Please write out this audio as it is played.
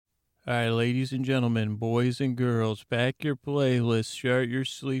All right, ladies and gentlemen, boys and girls, pack your playlists, start your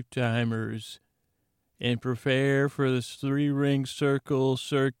sleep timers, and prepare for this three-ring circle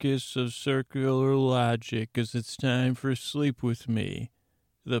circus of circular logic, because it's time for Sleep With Me,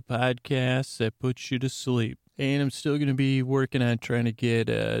 the podcast that puts you to sleep. And I'm still going to be working on trying to get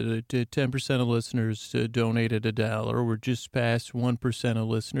 10% of listeners to donate at $1. We're just past 1% of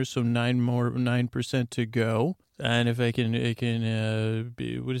listeners, so 9% to go. And if I can,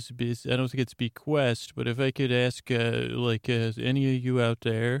 what is it? I don't think it's Bequest, but if I could ask, any of you out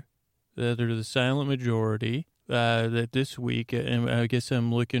there that are the silent majority, that this week, and I guess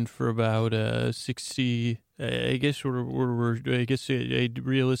I'm looking for about 60. I guess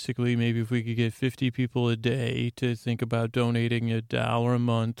realistically, maybe if we could get 50 people a day to think about donating $1 a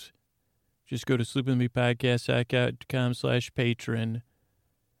month, just go to sleepwithmepodcast.com/patron.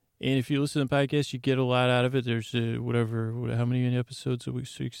 And if you listen to the podcast, you get a lot out of it. There's how many episodes a week?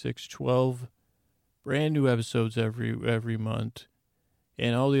 6, 12 brand new episodes every month,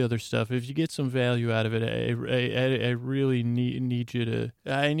 and all the other stuff. If you get some value out of it, I really need you to.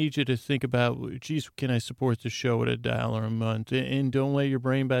 I need you to think about, geez, can I support the show at $1 a month? And don't let your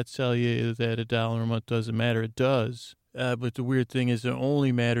brain bots tell you that $1 a month doesn't matter. It does. But the weird thing is, it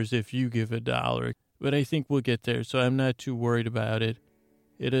only matters if you give $1. But I think we'll get there, so I'm not too worried about it.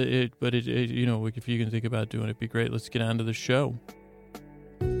 But if you can think about doing it, it'd be great. Let's get on to the show.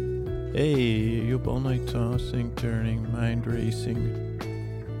 Hey, you up all night tossing, turning, mind racing,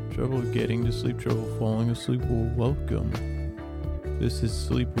 trouble getting to sleep, trouble falling asleep? Well, welcome. This is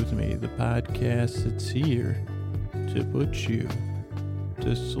Sleep With Me, the podcast that's here to put you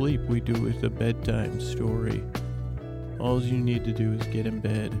to sleep. We do it with a bedtime story. All you need to do is get in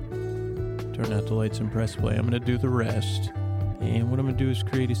bed, turn out the lights and press play. I'm going to do the rest. And what I'm going to do is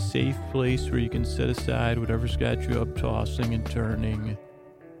create a safe place where you can set aside whatever's got you up tossing and turning.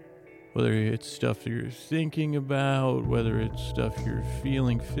 Whether it's stuff you're thinking about, whether it's stuff you're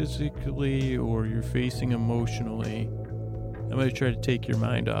feeling physically or you're facing emotionally. I'm going to try to take your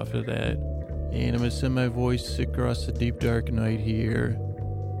mind off of that. And I'm going to send my voice across the deep dark night here.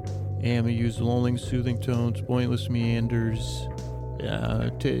 And I'm going to use lulling, soothing tones, pointless meanders.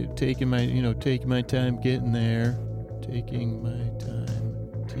 Taking my time getting there. Taking my time.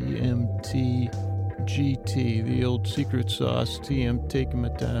 TMT GT, the old secret sauce. Taking my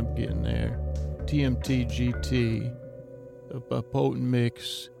time getting there. TMT GT, a potent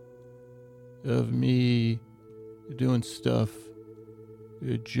mix of me doing stuff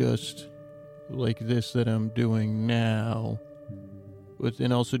just like this that I'm doing now, but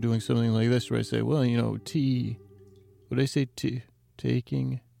then also doing something like this where I say, well, what did I say?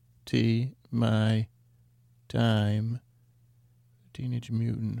 Taking my time. Teenage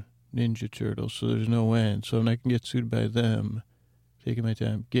Mutant Ninja Turtles, so there's no end, so I'm not gonna get sued by them. Taking my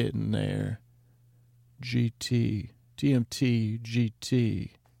time getting there. GT, TMT,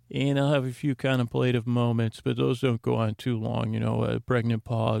 GT. And I'll have a few contemplative moments, but those don't go on too long. Pregnant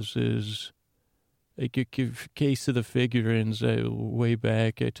pauses. Like a case of the figurines. Way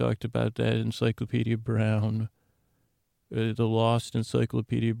back, I talked about that Encyclopedia Brown. The Lost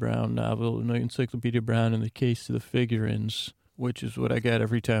Encyclopedia Brown novel, Encyclopedia Brown and the Case of the Figurines, which is what I got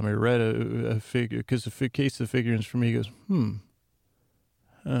every time I read a figure, because the Case of the Figurines for me goes,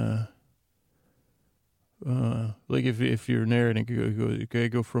 like if you're narrating, you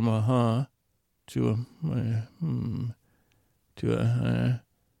go from a to a to a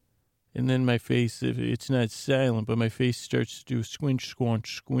and then my face, if it's not silent, but my face starts to do squinch, squanch,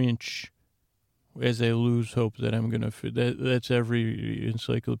 squinch, as I lose hope that I'm going to, that's every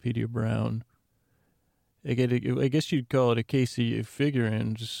Encyclopedia Brown. I guess you'd call it a case of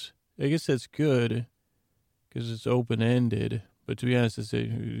figurines. I guess that's good, because it's open-ended. But to be honest,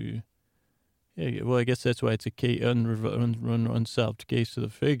 I guess that's why it's a unsolved case of the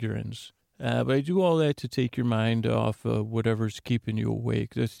figurines. But I do all that to take your mind off whatever's keeping you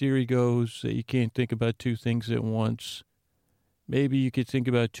awake. The theory goes that you can't think about two things at once. Maybe you could think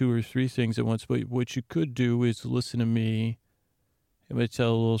about 2 or 3 things at once, but what you could do is listen to me. I'm going to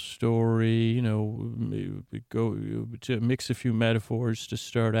tell a little story, go to mix a few metaphors to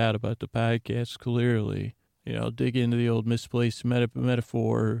start out about the podcast clearly. Dig into the old misplaced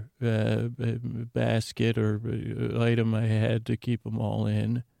metaphor basket or item I had to keep them all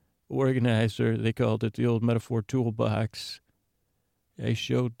in. Organizer, they called it the old metaphor toolbox. I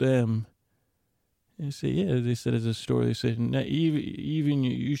showed them. They said it's a story. They said, even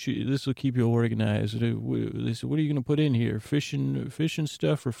you should, this will keep you organized. They said, what are you going to put in here? Fishing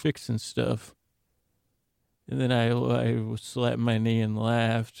stuff or fixing stuff? And then I slapped my knee and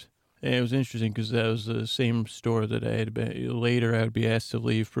laughed. And it was interesting because that was the same store that I had been. Later, I would be asked to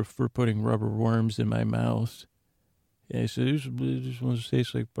leave for putting rubber worms in my mouth. And I said, these ones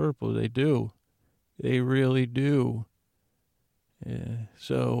taste like purple. They do. They really do. Yeah.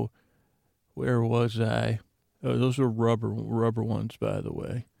 So, where was I? Oh, those were rubber ones, by the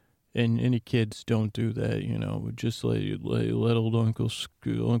way. And any kids don't do that, Just let old Uncle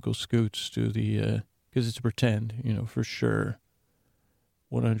Scoots do the, because it's pretend, for sure.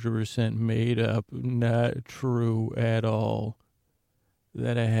 100% made up, not true at all.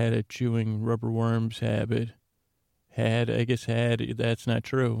 That I had a chewing rubber worms habit. That's not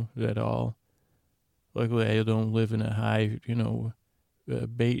true at all. Luckily, I don't live in a high,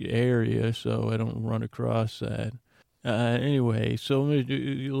 bait area, so I don't run across that. Anyway, so I'm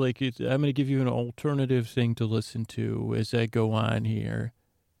gonna give you an alternative thing to listen to as I go on here.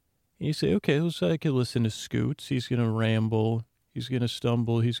 And you say, okay, so I could listen to Scoots. He's gonna ramble. He's gonna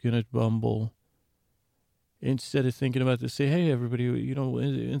stumble. He's gonna bumble. Instead of thinking about this, say, hey, everybody,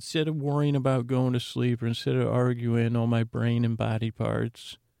 instead of worrying about going to sleep or instead of arguing all my brain and body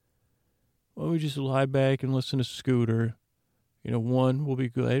parts, why don't we just lie back and listen to Scooter? One, we'll be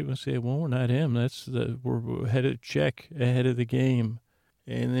glad. We'll say, well, we're not him. We're ahead of the game.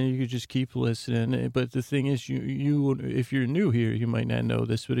 And then you could just keep listening. But the thing is, you if you're new here, you might not know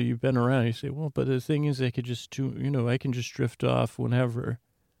this, but if you've been around, you say, well, but the thing is, I can just drift off whenever.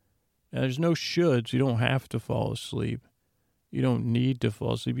 Now, there's no shoulds. You don't have to fall asleep. You don't need to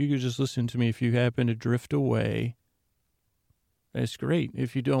fall asleep. You could just listen to me if you happen to drift away. That's great.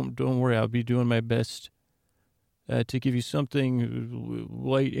 If you don't worry. I'll be doing my best to give you something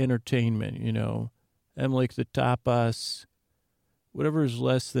light entertainment, I'm like the tapas, whatever is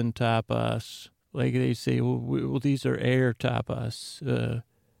less than tapas. Like they say, well these are air tapas.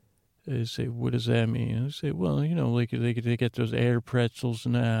 They say, what does that mean? I say, well, like they get those air pretzels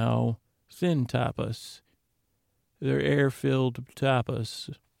now, thin tapas. They're air-filled tapas.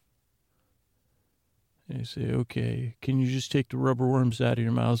 They say, okay, can you just take the rubber worms out of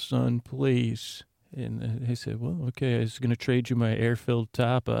your mouth, son, please? And they said, well, okay, I was going to trade you my air-filled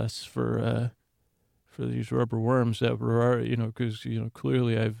tapas for these rubber worms that were, because,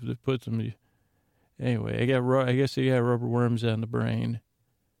 clearly I've put them. Anyway, I guess I got rubber worms on the brain.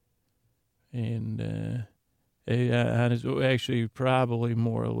 And actually probably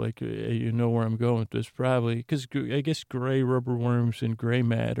more like, you know where I'm going with this, probably, because I guess gray rubber worms and gray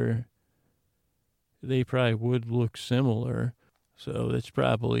matter, they probably would look similar. So that's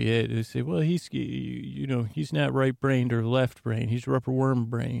probably it. They say, well, he's not right-brained or left-brained. He's rubber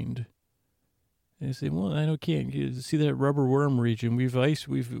worm-brained. And they say, well, can't see that rubber worm region. We've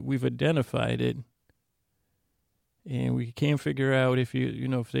identified it. And we can't figure out if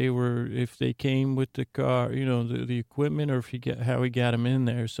if they came with the car, the equipment, or how we got them in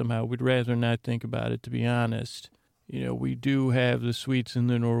there somehow. We'd rather not think about it, to be honest. We do have the Swedes and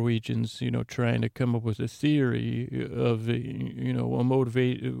the Norwegians, trying to come up with a theory of, a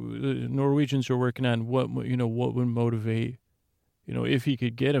motivate. The Norwegians are working on what would motivate, if he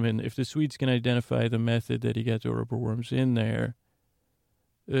could get them in. If the Swedes can identify the method that he got the rubber worms in there,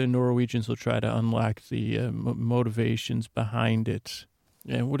 the Norwegians will try to unlock the motivations behind it.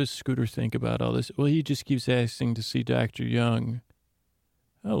 And what does Scooter think about all this? Well, he just keeps asking to see Dr. Young.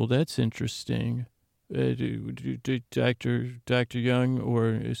 Oh, well, that's interesting. Dr. Young, or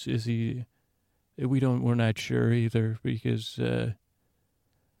is he? We're not sure either, because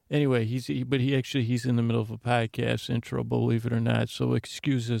anyway, he's in the middle of a podcast intro, believe it or not. So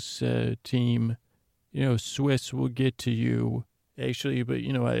excuse us, team. Swiss will get to you. Actually, but,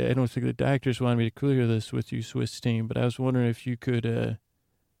 I don't think the doctors wanted me to clear this with you, Swiss team, but I was wondering if you could,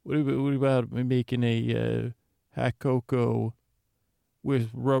 what about making a hot cocoa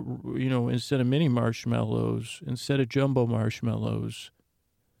with, instead of mini marshmallows, instead of jumbo marshmallows,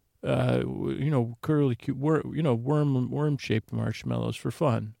 curly, worm-shaped marshmallows for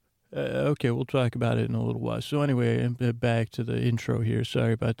fun. Okay, we'll talk about it in a little while. So anyway, back to the intro here.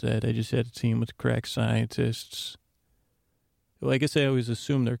 Sorry about that. I just had a team with crack scientists. Well, I guess I always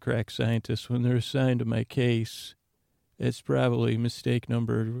assume they're crack scientists when they're assigned to my case. It's probably mistake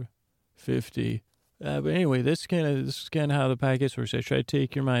number 50. But anyway, this is kind of how the podcast works. I try to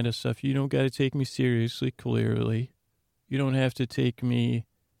take your mind off stuff. You don't got to take me seriously, clearly. You don't have to take me,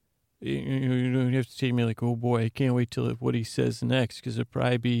 you don't have to take me like, oh boy, I can't wait till what he says next, because it'll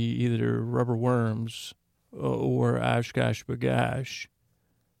probably be either rubber worms or Oshkosh Bagosh.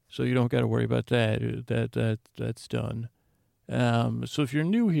 So you don't got to worry about that. That's done. So if you're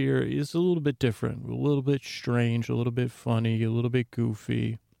new here, it's a little bit different, a little bit strange, a little bit funny, a little bit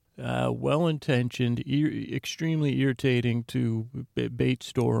goofy. well-intentioned, extremely irritating to bait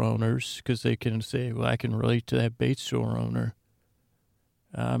store owners because they can say, well, I can relate to that bait store owner.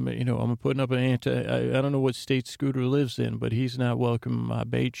 I'm putting up I don't know what state Scooter lives in, but he's not welcome in my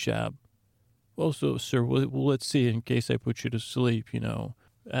bait shop. Also, sir, well, let's see in case I put you to sleep, But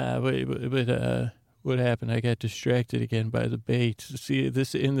what happened? I got distracted again by the bait. See,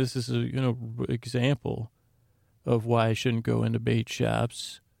 this is a, example of why I shouldn't go into bait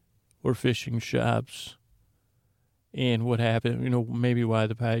shops or fishing shops. And what happened, maybe why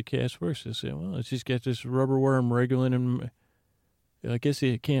the podcast works. I say, well, let's just get this rubber worm wriggling and I guess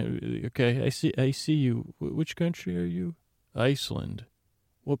it can't. Okay, I see you. Which country are you? Iceland.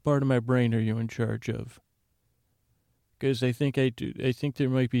 What part of my brain are you in charge of? Because I think there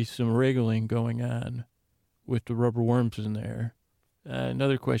might be some wriggling going on with the rubber worms in there.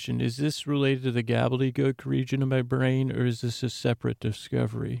 Another question: is this related to the gobbledygook region of my brain, or is this a separate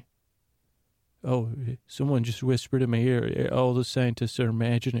discovery? Oh, someone just whispered in my ear. All the scientists are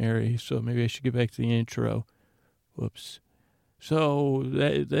imaginary, so maybe I should get back to the intro. Whoops. So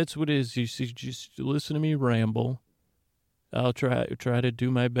that's what it is. You see, just listen to me ramble. I'll try to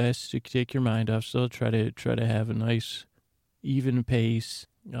do my best to take your mind off. So I'll try to have a nice, even pace.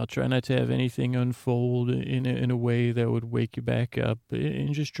 I'll try not to have anything unfold in a way that would wake you back up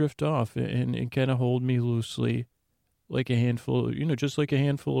and just drift off and kind of hold me loosely, like a handful, just like a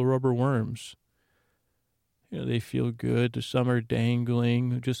handful of rubber worms. They feel good. Some are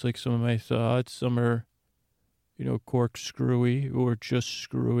dangling, just like some of my thoughts. Some are, corkscrewy or just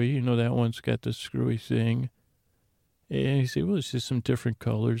screwy. That one's got the screwy thing. And you say, well, it's just some different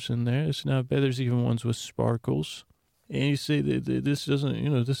colors in there. It's not bad. There's even ones with sparkles. And you say, this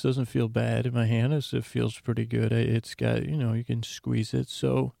doesn't feel bad in my hand. It feels pretty good. It's got, you can squeeze it.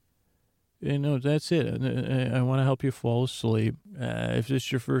 So, that's it. I want to help you fall asleep. If this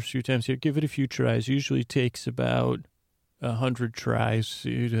is your first few times here, give it a few tries. Usually takes about 100 tries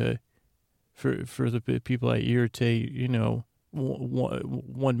for the people I irritate,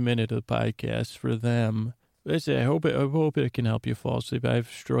 1 minute of the podcast for them. But I hope it can help you fall asleep. I've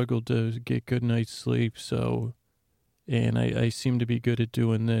struggled to get good night's sleep, and I seem to be good at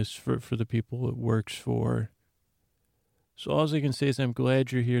doing this for the people it works for. So all I can say is I'm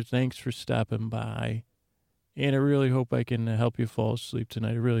glad you're here. Thanks for stopping by. And I really hope I can help you fall asleep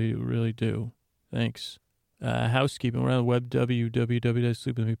tonight. I really, really do. Thanks. Housekeeping. We're on the web,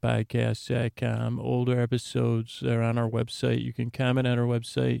 www.sleepwithmepodcast.com. Older episodes are on our website. You can comment on our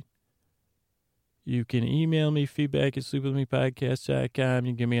website. You can email me feedback at sleepwithmepodcast.com.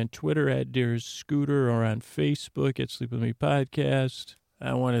 You can get me on Twitter at DearScooter or on Facebook at Sleep With Me Podcast.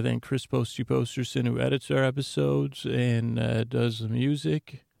 I want to thank Chris Posterson, who edits our episodes and does the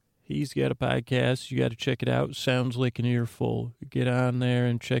music. He's got a podcast. You got to check it out. Sounds like an earful. Get on there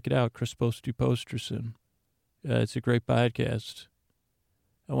and check it out, Chris Posterson. It's a great podcast.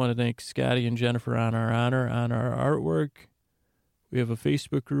 I want to thank Scotty and Jennifer on our artwork. We have a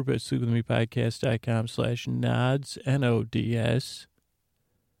Facebook group at sleepwithmepodcast.com/nods, N-O-D-S.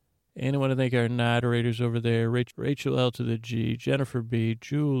 And I want to thank our moderators over there, Rachel L to the G, Jennifer B,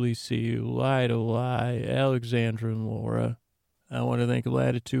 Julie C, Lie to Lie, Alexandra and Laura. I want to thank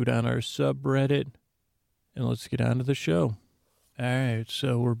Latitude on our subreddit. And let's get on to the show. All right,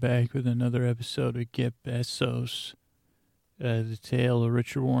 so we're back with another episode of Get Besos. The tale of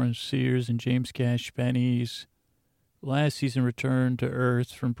Richard Warren Sears and James Cash Penny's last season return to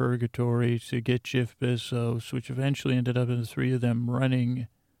Earth from purgatory to get Jeff Bezos, which eventually ended up in the three of them running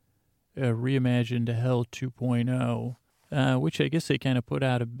Reimagined Hell 2.0, which I guess they kind of put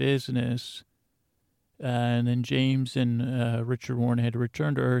out of business. And then James and Richard Warren had to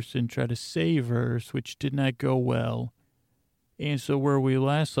return to Earth and try to save Earth, which did not go well. And so where we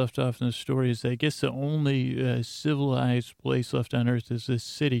last left off in the story is, I guess, the only civilized place left on Earth is this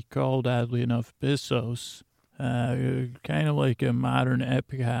city called, oddly enough, Besos. Kind of like a modern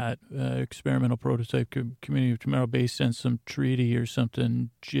Epcot, experimental prototype community of tomorrow based on some treaty or something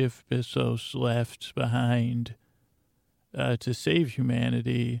Jeff Bezos left behind to save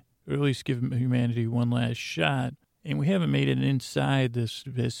humanity, or at least give humanity one last shot. And we haven't made it inside this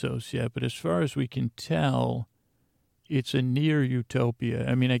Besos yet, but as far as we can tell, it's a near utopia.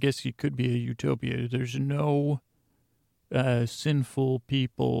 I mean, I guess it could be a utopia. There's no sinful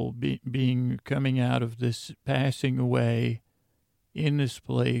people coming out of this, passing away in this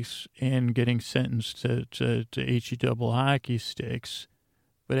place and getting sentenced to HE double hockey sticks.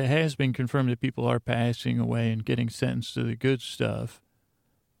 But it has been confirmed that people are passing away and getting sentenced to the good stuff.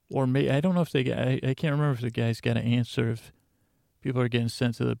 Or I don't know if I can't remember if the guy's got to answer if people are getting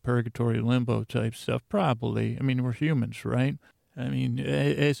sent to the purgatory limbo type stuff. Probably. I mean, we're humans, right? I mean,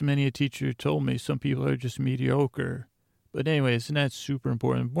 as many a teacher told me, some people are just mediocre. But anyway, it's not super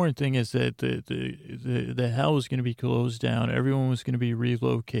important. The important thing is that the hell was going to be closed down. Everyone was going to be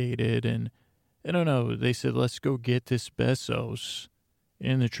relocated. And I don't know, they said, let's go get this Besos.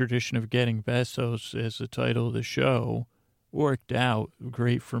 In the tradition of getting Besos as the title of the show, worked out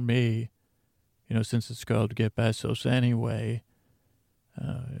great for me, since it's called Get Besos anyway.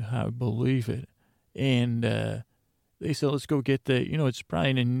 I believe it. And they said, let's go get it's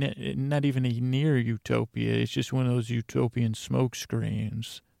probably not even a near utopia. It's just one of those utopian smoke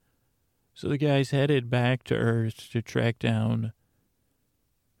screens. So the guys headed back to Earth to track down.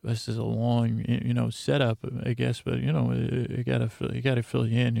 This is a long, setup, I guess, but, you gotta fill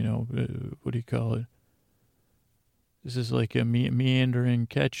you in, what do you call it? This is like a meandering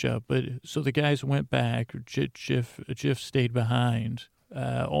catch-up. But so the guys went back. Jiff stayed behind.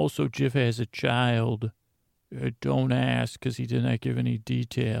 Also, Jiff has a child. Don't ask, because he did not give any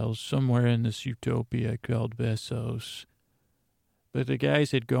details. Somewhere in this utopia called Besos. But the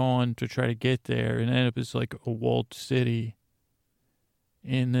guys had gone to try to get there, and ended up as like a walled city.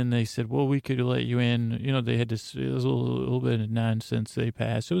 And then they said, well, we could let you in. They had this, it was a little bit of nonsense they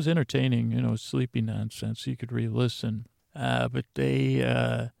passed. It was entertaining, sleepy nonsense. So you could re-listen. But they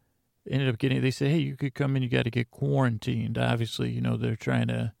ended up they said, hey, you could come in. You got to get quarantined. Obviously, they're trying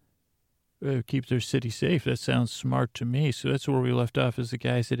to keep their city safe. That sounds smart to me. So that's where we left off, as the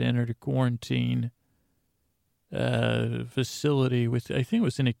guys had entered a quarantine facility with, I think it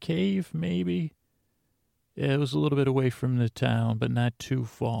was in a cave, maybe. Yeah, it was a little bit away from the town, but not too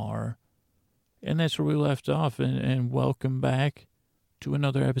far. And that's where we left off. And welcome back to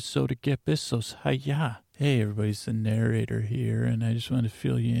another episode of Get Besos. Hiya. Hey, everybody's the narrator here, and I just want to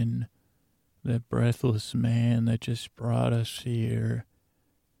fill you in that breathless man that just brought us here.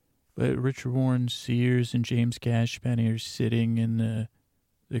 But Richard Warren Sears and James Cashpenny are sitting in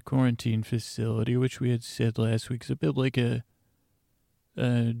the quarantine facility, which we had said last week is a bit like a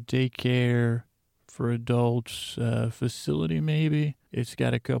daycare for adults facility, maybe. It's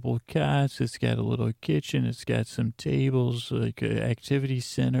got a couple of cots. It's got a little kitchen. It's got some tables, like activity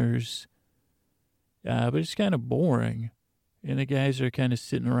centers. But it's kind of boring. And the guys are kind of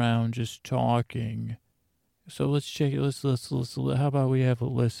sitting around just talking. So let's check it. Let's how about we have a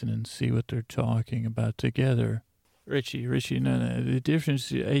listen and see what they're talking about together. Richie, no. The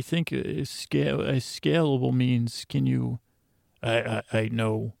difference, I think, is scalable means, can you, I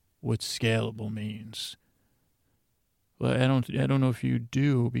know what scalable means. Well, I don't know if you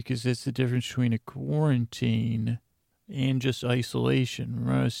do, because that's the difference between a quarantine and just isolation.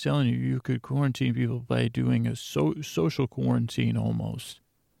 Remember, I was telling you, you could quarantine people by doing a social quarantine almost.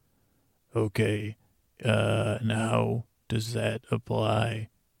 Okay, now does that apply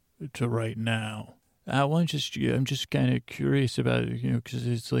to right now? I'm just kind of curious about it, because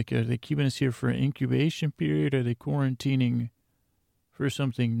it's like, are they keeping us here for an incubation period? Are they quarantining for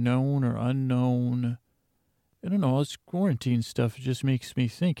something known or unknown? I don't know. All this quarantine stuff just makes me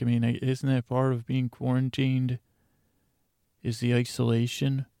think. I mean, isn't that part of being quarantined? Is the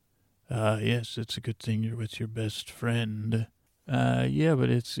isolation? Yes, it's a good thing you're with your best friend. Yeah, but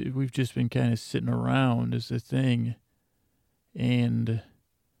we've just been kind of sitting around is the thing. And,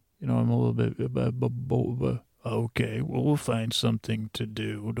 I'm a little bit, okay, well, we'll find something to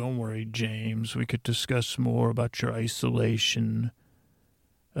do. Don't worry, James. We could discuss more about your isolation.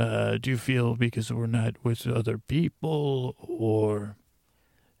 Do you feel because we're not with other people, or...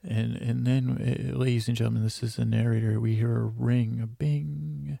 And then, ladies and gentlemen, this is the narrator. We hear a ring, a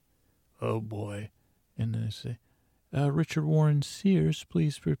bing. Oh, boy. And then they say, Richard Warren Sears,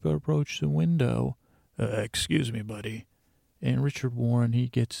 please approach the window. Excuse me, buddy. And Richard Warren, he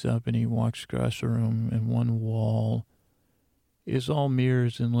gets up and he walks across the room, and one wall is all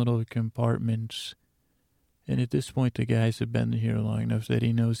mirrors and little compartments. And at this point, the guys have been here long enough that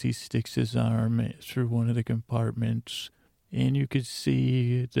he knows he sticks his arm through one of the compartments. And you could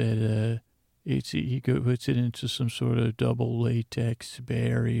see that he puts it into some sort of double latex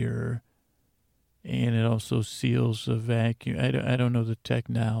barrier. And it also seals the vacuum. I don't know the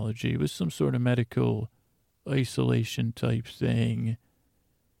technology. It was some sort of medical isolation type thing.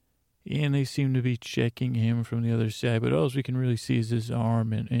 And they seem to be checking him from the other side. But all we can really see is his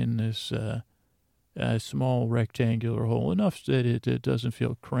arm in this small rectangular hole. Enough that it doesn't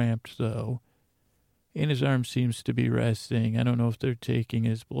feel cramped, though. And his arm seems to be resting. I don't know if they're taking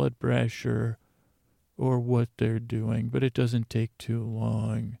his blood pressure or what they're doing, but it doesn't take too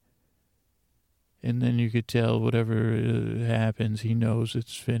long. And then you could tell whatever happens, he knows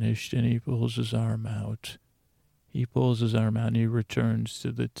it's finished, and he pulls his arm out. He pulls his arm out, and he returns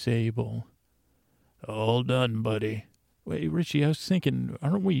to the table. All done, buddy. Wait, Richie, I was thinking,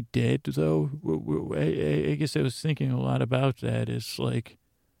 aren't we dead, though? I guess I was thinking a lot about that. It's like,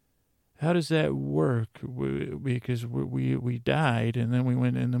 how does that work? Because we died, and then we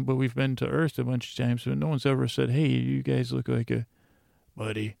went, but we've been to Earth a bunch of times, but no one's ever said, hey, you guys look like a...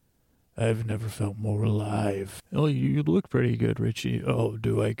 Buddy, I've never felt more alive. Oh, you look pretty good, Richie. Oh,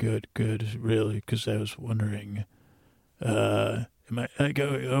 do I? Good, really, because I was wondering... I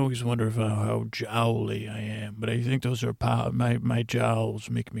always wonder how jowly I am, but I think those are my jowls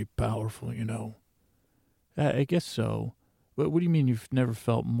make me powerful, you know. I guess so. What do you mean you've never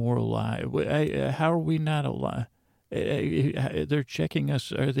felt more alive? How are we not alive? They're checking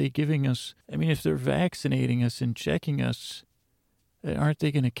us. Are they giving us? I mean, if they're vaccinating us and checking us, aren't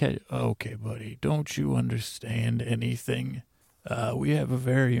they going to catch? Okay, buddy, don't you understand anything? We have a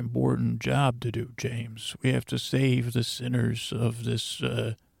very important job to do, James. We have to save the sinners of this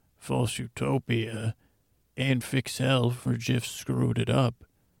false utopia and fix hell for Jif screwed it up.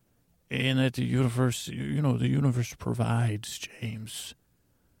 And that the universe, the universe provides, James.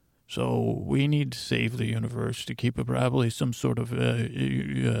 So we need to save the universe to keep probably some sort of,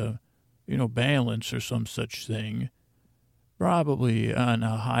 balance or some such thing. Probably on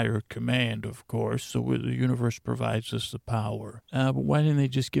a higher command, of course, so the universe provides us the power. But why didn't they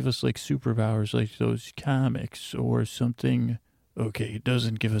just give us, like, superpowers like those comics or something? Okay, it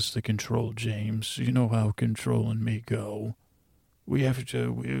doesn't give us the control, James. You know how controlling me go. We have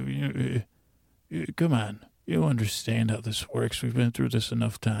to... come on. You understand how this works. We've been through this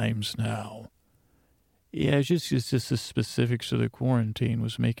enough times now. Yeah, it's just the specifics of the quarantine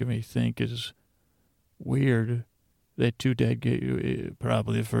was making me think is weird. That two dead,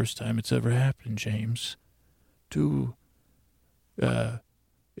 probably the first time it's ever happened, James.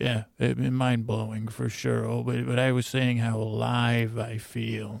 Mind-blowing for sure. Oh, but I was saying how alive I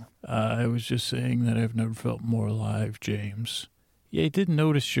feel. I was just saying that I've never felt more alive, James. Yeah, I did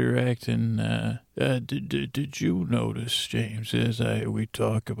notice you're acting, did you notice, James, as we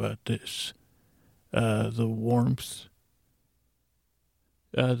talk about this, the warmth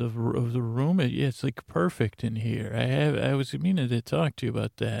of the room? Yeah, it's like perfect in here. I was meaning to talk to you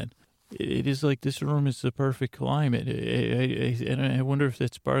about that. It is like this room is the perfect climate. And I wonder if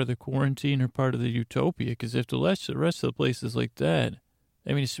that's part of the quarantine or part of the utopia. Because if the rest of the place is like that,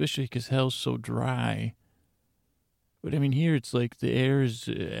 I mean, especially because hell's so dry. But I mean, here it's like the air is.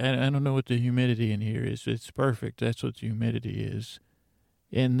 I don't know what the humidity in here is. It's perfect. That's what the humidity is.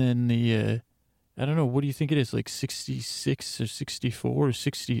 And then I don't know. What do you think it is? Like 66 or 64 or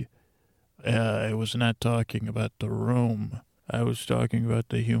 60? I was not talking about the room. I was talking about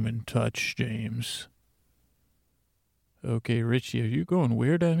the human touch, James. Okay, Richie, are you going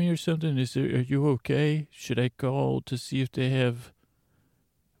weird on me or something? Are you okay? Should I call to see if they have...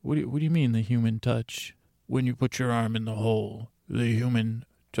 What do you mean, the human touch? When you put your arm in the hole, the human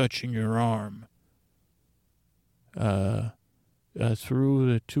touching your arm. Through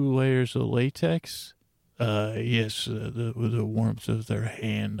the 2 layers of latex? Yes, the warmth of their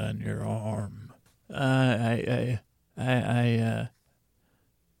hand on your arm.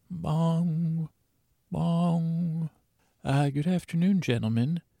 Bong, bong. Good afternoon,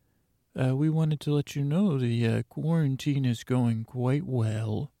 gentlemen. We wanted to let you know the quarantine is going quite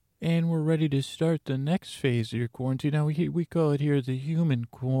well, and we're ready to start the next phase of your quarantine. Now, we call it here the human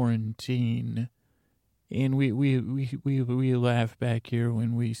quarantine. And we laugh back here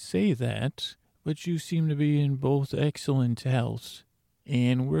when we say that, but you seem to be in both excellent health.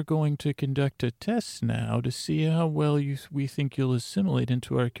 And we're going to conduct a test now to see how well we think you'll assimilate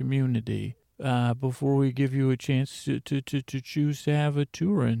into our community before we give you a chance to choose to have a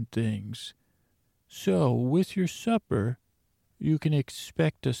tour and things. So, with your supper, you can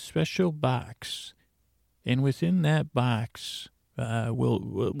expect a special box. And within that box...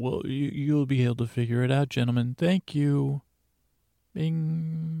 you'll be able to figure it out, gentlemen. Thank you.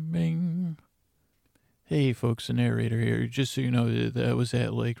 Bing, bing. Hey, folks, the narrator here. Just so you know, that was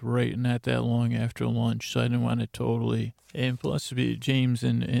at like right not that long after lunch, so I didn't want to totally. And plus, James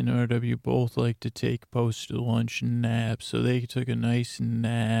and RW both like to take post-lunch naps, so they took a nice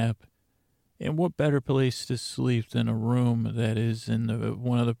nap. And what better place to sleep than a room that is in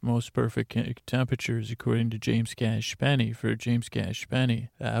one of the most perfect temperatures, according to James Cash Penny, for James Cash Penny.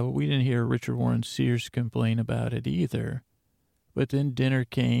 But we didn't hear Richard Warren Sears complain about it either. But then dinner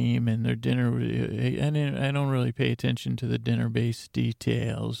came, and their dinner, I don't really pay attention to the dinner-based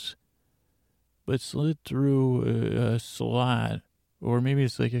details, but slid through a slot, or maybe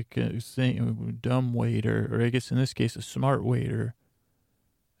it's like a thing, dumb waiter, or I guess in this case a smart waiter.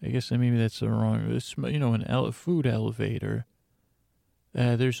 I guess maybe that's the wrong, an food elevator.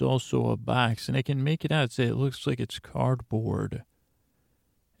 There's also a box, and I can make it out. It looks like it's cardboard,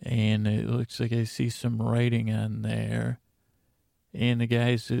 and it looks like I see some writing on there. And the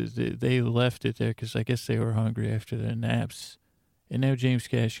guys, they left it there because I guess they were hungry after their naps. And now James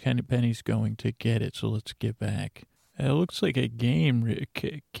Cash kind of Penny's going to get it, so let's get back. It looks like a game.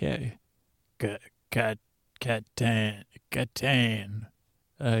 Catan.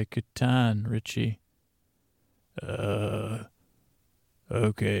 Catan, Richie.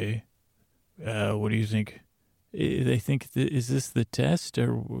 Okay. What do you think? They think, is this the test,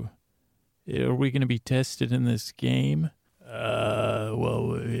 or are we going to be tested in this game?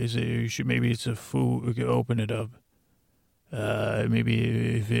 Well, maybe it's a food. We could open it up.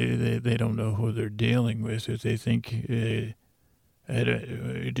 Maybe if they don't know who they're dealing with, if they think, did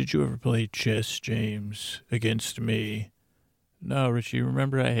you ever play chess, James, against me? No, Richie,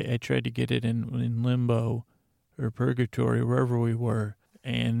 remember I tried to get it in limbo or purgatory, wherever we were.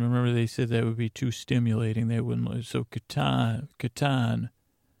 And remember they said that would be too stimulating. They wouldn't. So Catan.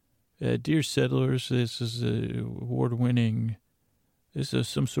 Dear settlers, this is a award-winning. This is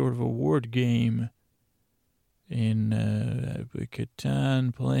some sort of award game. In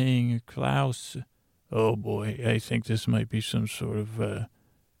Catan, playing Klaus. Oh boy, I think this might be some sort of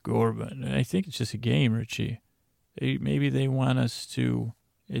Gorban. I think it's just a game, Richie. Maybe they want us to.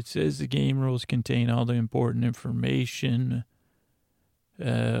 It says the game rules contain all the important information.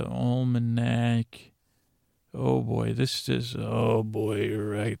 Almanac. Oh boy, this is. Oh boy, you're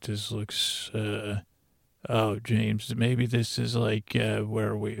right. This looks. Oh, James, maybe this is like where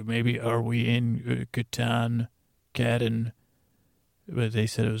are we? Maybe are we in Catan? But they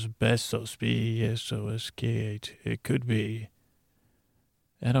said it was Besos, Besos. It could be.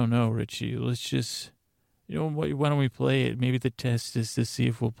 I don't know, Richie. Let's just, why don't we play it? Maybe the test is to see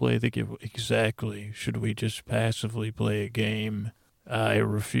if we'll play the game. Exactly. Should we just passively play a game? I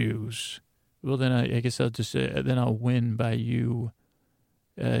refuse. Well, then I guess I'll just, then I'll win by you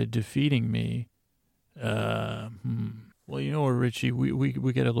defeating me. Well, you know what, Richie?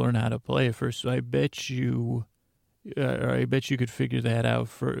 We got to learn how to play it first. So I bet you could figure that out.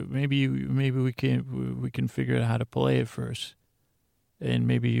 Maybe we can figure out how to play it first, and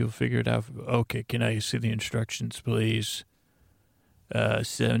maybe you'll figure it out. Okay, can I see the instructions, please?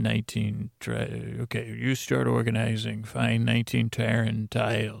 719. Okay, you start organizing. Find 19 Terran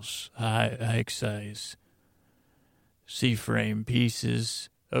tiles, high size, C-frame pieces.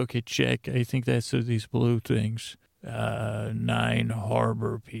 Okay, check. I think that's these blue things. 9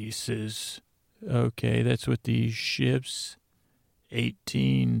 harbor pieces. Okay, that's with these ships.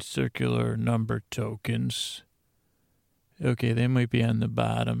 18 circular number tokens. Okay, they might be on the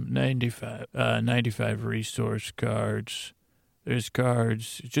bottom. 95 resource cards. There's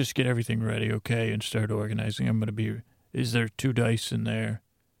cards. Just get everything ready, okay, and start organizing. Is there 2 dice in there?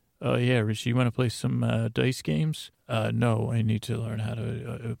 Oh, yeah, Richie, you want to play some dice games? No, I need to learn how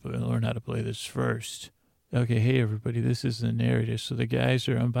to play this first. Okay, hey, everybody, this is the narrative. So the guys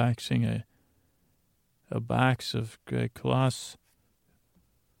are unboxing a box of Klaus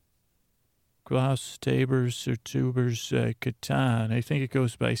Tabers or Tubers Catan. I think it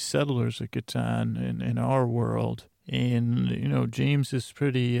goes by Settlers of Catan in our world. And, James is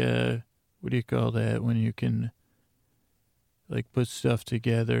pretty, what do you call that, when you can, like, put stuff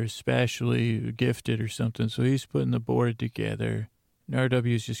together, especially gifted or something. So he's putting the board together. And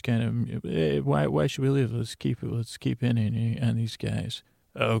RW is just kind of, why should we leave? Let's keep in on these guys.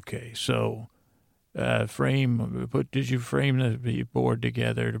 Okay, so... did you frame the board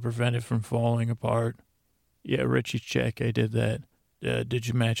together to prevent it from falling apart? Yeah, Richie, check. I did that. Did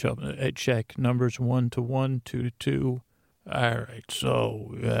you match up? Check. Numbers 1 to 1, 2 to 2. All right.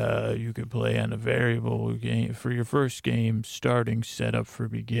 So you can play on a variable game for your first game. Starting setup for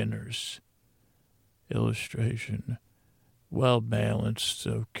beginners. Illustration. Well balanced.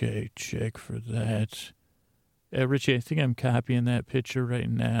 Okay. Check for that. Richie, I think I'm copying that picture right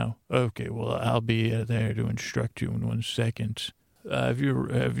now. Okay, well, I'll be there to instruct you in 1 second. Have you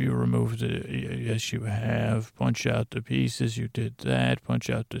removed it? Yes, you have. Punch out the pieces. You did that. Punch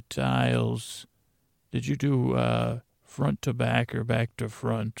out the tiles. Did you do front to back or back to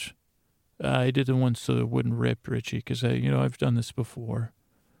front? I did the one so it wouldn't rip, Richie, because I've done this before.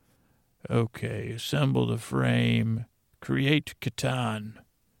 Okay, assemble the frame. Create Catan.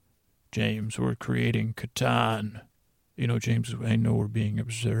 James, we're creating Catan. James, I know we're being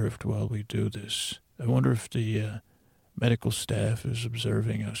observed while we do this. I wonder if the medical staff is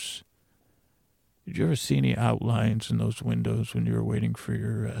observing us. Did you ever see any outlines in those windows when you were waiting for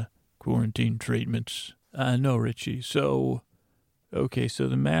your quarantine treatments? No, Richie. So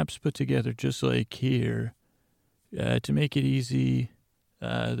the map's put together just like here. To make it easy,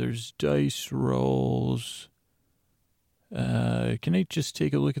 There's dice rolls. Can I just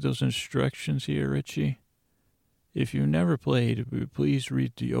take a look at those instructions here, Richie? If you've never played, please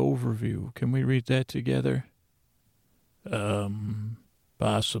read the overview. Can we read that together?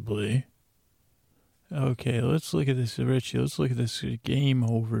 Possibly. Okay, let's look at this, Richie. Let's look at this game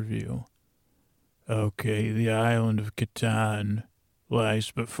overview. Okay, the island of Catan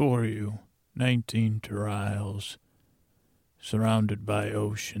lies before you. 19 trials, surrounded by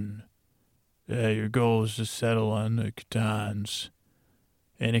ocean. Your goal is to settle on the Catans.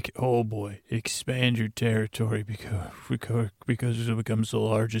 And oh boy, expand your territory because it becomes the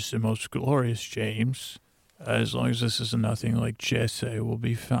largest and most glorious, James. As long as this is nothing like chess, I will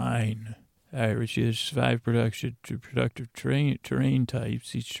be fine. All right, Richie, there's 5 productive terrain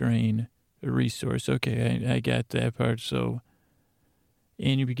types. Each terrain a resource. Okay, I got that part. So,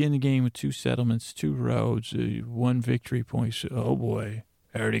 and you begin the game with 2 settlements, 2 roads, 1 victory point. So, oh boy,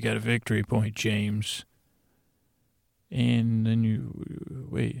 I already got a victory point, James. And then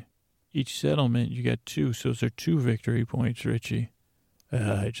wait, each settlement you got 2, so those are 2 victory points, Richie.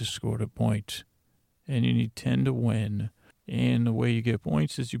 I just scored a point. And you need 10 to win. And the way you get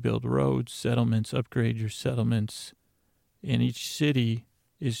points is you build roads, settlements, upgrade your settlements. And each city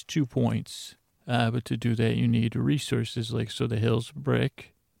is 2 points. But to do that, you need resources like, so the hills,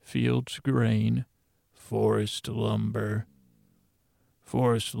 brick, fields, grain, forest, lumber.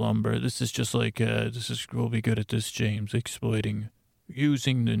 This is just like, we'll be good at this, James,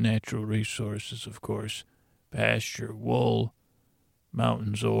 using the natural resources, of course. Pasture, wool,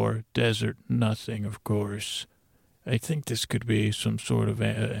 mountains, ore, desert, nothing, of course. I think this could be some sort of,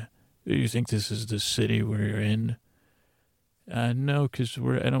 do you think this is the city we're in? No, because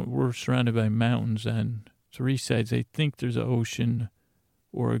we're surrounded by mountains on 3 sides. I think there's an ocean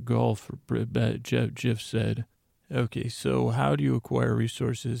or a gulf, Jeff said. Okay, so how do you acquire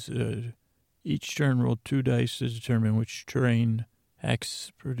resources? Each turn roll 2 dice to determine which terrain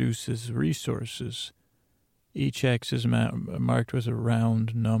hex produces resources. Each hex is marked with a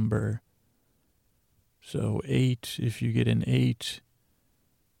round number. So 8, if you get an 8,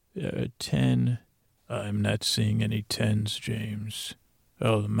 10. I'm not seeing any 10s, James.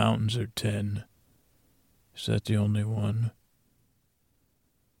 Oh, the mountains are 10. Is that the only one?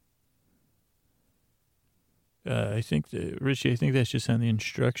 Richie, I think that's just on the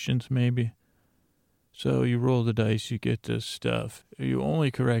instructions, maybe. So you roll the dice, you get this stuff. You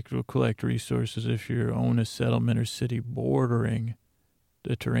only will collect resources if you own a settlement or city bordering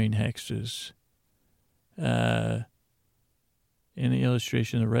the terrain hexes. In the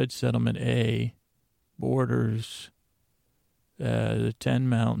illustration, the red settlement A borders the 10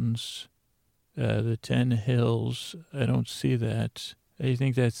 mountains, the 10 hills. I don't see that. I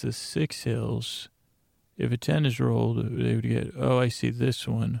think that's the 6 hills. If a 10 is rolled, they would get, oh, I see this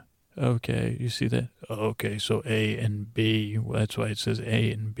one. Okay, you see that? Okay, so A and B. Well, that's why it says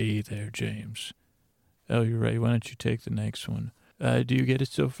A and B there, James. Oh, you're right. Why don't you take the next one? Do you get it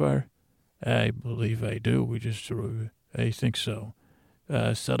so far? I believe I do. I think so.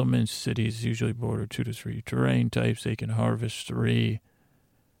 Settlements, cities usually border 2 to 3 terrain types. They can harvest 3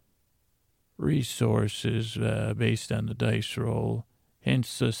 resources based on the dice roll.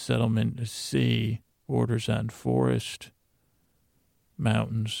 Hence, the settlement C borders on forest,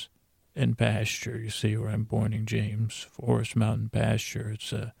 mountains, and pasture. You see where I'm pointing, James. Forest, mountain, pasture.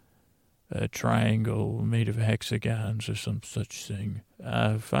 It's a triangle made of hexagons or some such thing.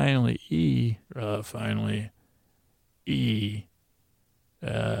 Finally, E.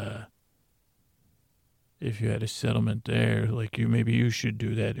 If you had a settlement there, like maybe you should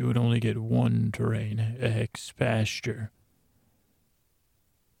do that. It would only get 1 terrain, a hex pasture.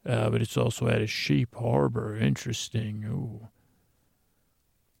 But it's also at a sheep harbor. Interesting. Ooh.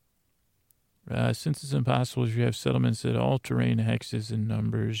 Since it's impossible if you have settlements at all terrain hexes and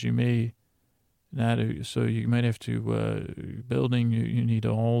numbers, you may not. So you might have to building. You need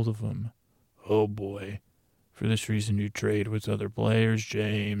all of them. Oh boy. For this reason, you trade with other players,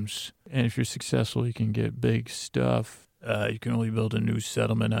 James. And if you're successful, you can get big stuff. You can only build a new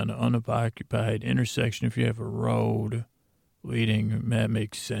settlement on an unoccupied intersection if you have a road leading. That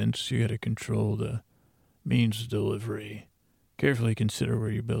makes sense. You got to control the means of delivery. Carefully consider where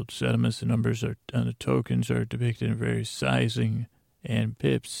you build settlements. The numbers on the tokens are depicted in various sizing and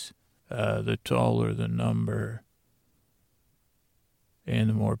pips. The taller the number, and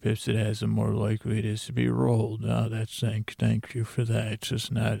the more pips it has, the more likely it is to be rolled. Thank you for that.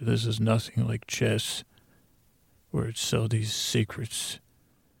 This is nothing like chess, where it's so these secrets.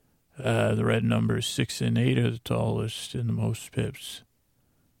 The red numbers 6 and 8 are the tallest and the most pips.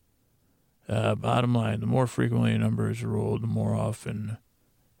 Bottom line, the more frequently a number is rolled, the more often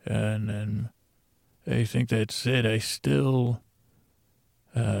And then I think that's it. I still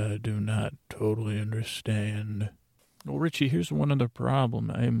do not totally understand. Well, Richie, here's one other problem.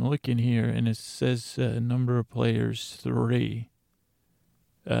 I'm looking here, and it says number of players 3.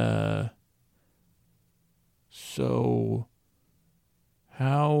 So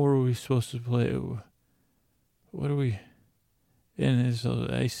how are we supposed to play? What are we? And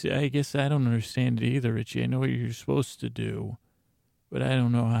I guess I don't understand it either, Richie. I know what you're supposed to do, but I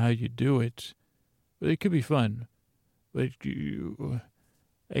don't know how you do it. But it could be fun. But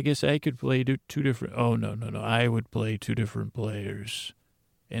I guess I could play two different. Oh, no. I would play 2 different players,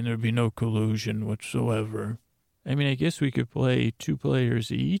 and there'd be no collusion whatsoever. I mean, I guess we could play 2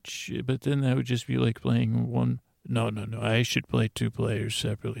 players each, but then that would just be like playing one. No. I should play 2 players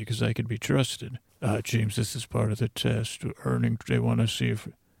separately because I could be trusted. James, this is part of the test. They want to see if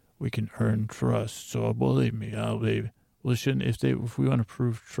we can earn trust. So believe me, listen. If we want to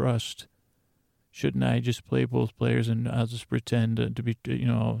prove trust, shouldn't I just play both players and I'll just pretend to be,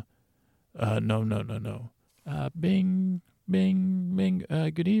 No. Bing, bing, bing.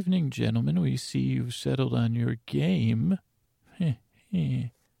 Good evening, gentlemen. We see you've settled on your game.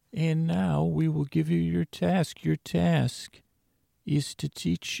 And now we will give you your task. Your task is to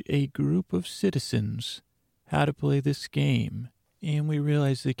teach a group of citizens how to play this game. And we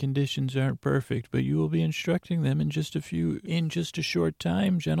realize the conditions aren't perfect, but you will be instructing them in just a short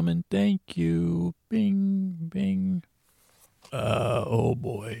time, gentlemen. Thank you. Bing, bing. Oh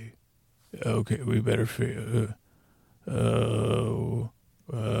boy. Okay, we better figure.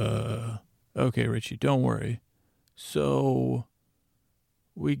 Okay, Richie, don't worry. So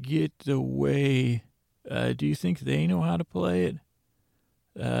we get the way. Do you think they know how to play it?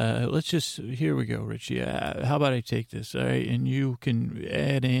 Here we go, Richie. How about I take this, all right? And you can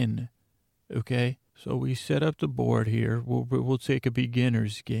add in, okay? So we set up the board here. We'll take a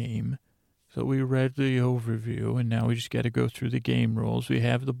beginner's game. So we read the overview, and now we just got to go through the game rules. We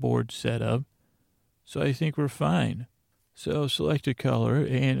have the board set up. So I think we're fine. So select a color,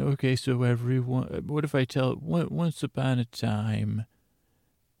 and okay, so everyone, what if I tell, once upon a time,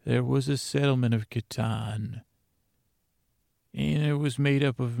 there was a settlement of Catan. And it was made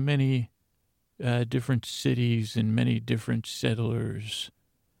up of many different cities and many different settlers.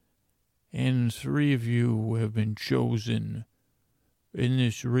 And 3 of you have been chosen in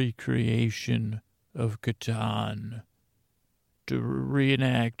this recreation of Catan to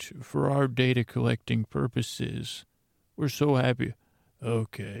reenact for our data collecting purposes. We're so happy.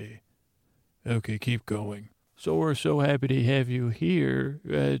 Okay, keep going. So we're so happy to have you here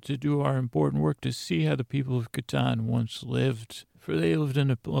to do our important work, to see how the people of Catan once lived. For they lived in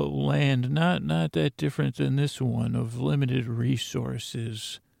a land not that different than this one, of limited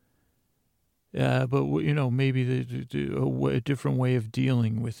resources. But, maybe a different way of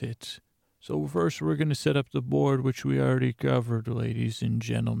dealing with it. So first we're going to set up the board, which we already covered, ladies and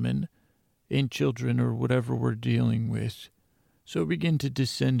gentlemen, and children, or whatever we're dealing with. So begin to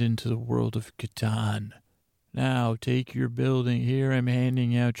descend into the world of Catan. Now, take your building. Here I'm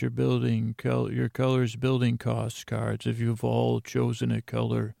handing out your color's building cost cards. If you've all chosen a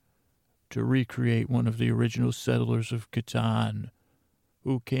color to recreate one of the original settlers of Catan,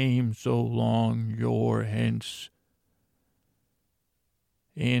 who came so long yore hence.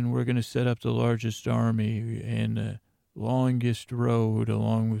 And we're going to set up the largest army and the longest road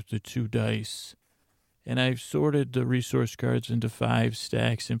along with the 2 dice. And I've sorted the resource cards into 5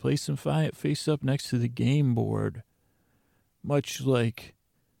 stacks and placed them face up next to the game board, much like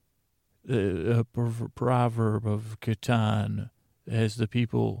the proverb of Catan, as the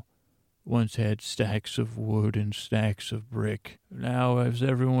people once had stacks of wood and stacks of brick. Now, as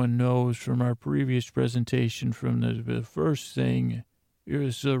everyone knows from our previous presentation, from the first thing,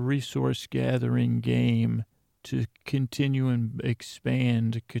 here's a resource gathering game to continue and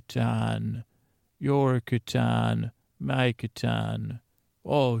expand Catan. Your Catan, my Catan,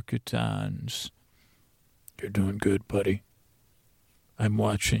 all Catans. You're doing good, buddy. I'm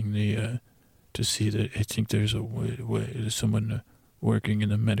watching to see that. I think there's someone working in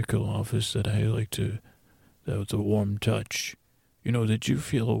the medical office that that was a warm touch. Did you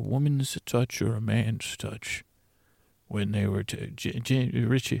feel a woman's touch or a man's touch when they were,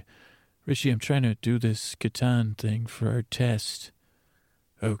 Richie, I'm trying to do this Catan thing for our test.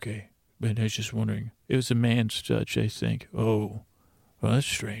 Okay. But I was just wondering. It was a man's touch, I think. Oh, well, that's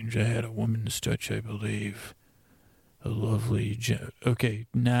strange. I had a woman's touch, I believe. A lovely... Okay,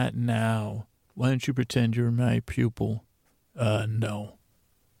 not now. Why don't you pretend you're my pupil? No.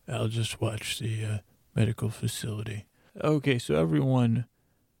 I'll just watch the medical facility. Okay, so everyone,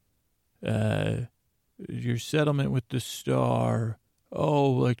 your settlement with the star Oh,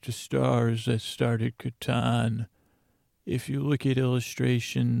 like the stars that started Catan. If you look at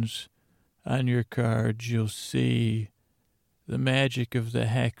illustrations on your cards, you'll see the magic of the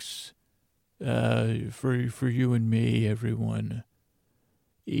hex for you and me, everyone.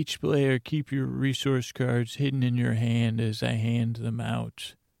 Each player, keep your resource cards hidden in your hand as I hand them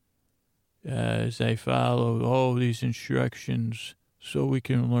out. As I follow all these instructions so we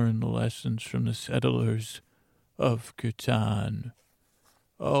can learn the lessons from the settlers of Catan.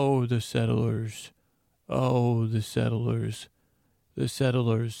 Oh, the settlers. Oh, the settlers. The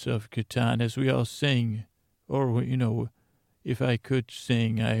settlers of Catan. As we all sing, or, if I could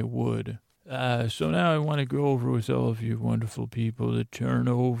sing, I would. So now I want to go over with all of you wonderful people the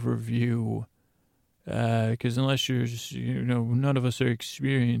turnover view. Because unless you're, none of us are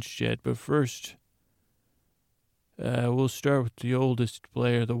experienced yet. But first, we'll start with the oldest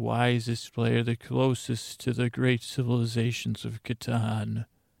player, the wisest player, the closest to the great civilizations of Catan.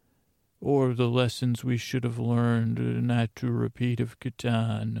 Or the lessons we should have learned not to repeat of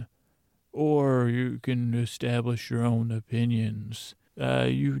Catan. Or you can establish your own opinions.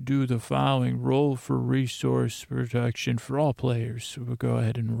 You do the following. Roll for resource production for all players. So we'll go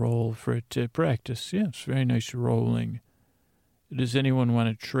ahead and roll for it to practice. Yeah, it's very nice rolling. Does anyone want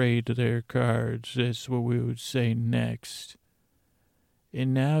to trade their cards? That's what we would say next.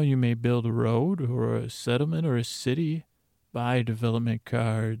 And now you may build a road or a settlement or a city. Buy development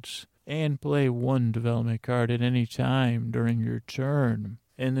cards. And play one development card at any time during your turn.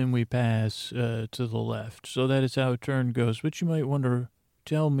 And then we pass to the left. So that is how a turn goes. But you might wonder,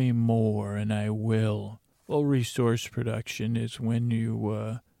 tell me more, and I will. Well, resource production is when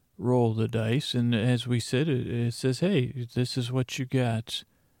you roll the dice. And as we said, it says, hey, this is what you got.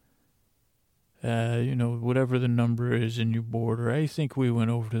 Whatever the number is and you border. I think we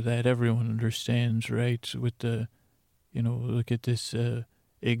went over to that. Everyone understands, right? With the, look at this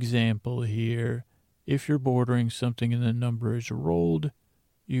example here. If you're bordering something and the number is rolled,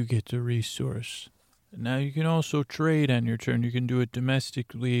 you get the resource. Now you can also trade on your turn. You can do it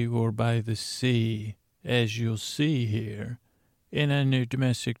domestically or by the sea, as you'll see here. And on your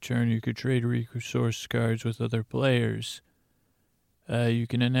domestic turn, you could trade resource cards with other players. You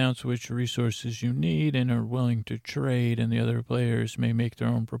can announce which resources you need and are willing to trade, and the other players may make their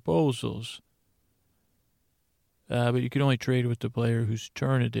own proposals. But you can only trade with the player whose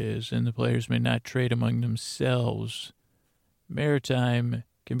turn it is, and the players may not trade among themselves. Maritime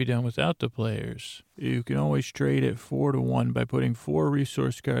can be done without the players. You can always trade at 4-1 by putting 4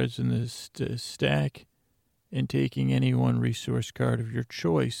 resource cards in the stack and taking any one resource card of your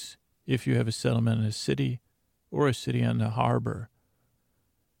choice if you have a settlement in a city or a city on the harbor.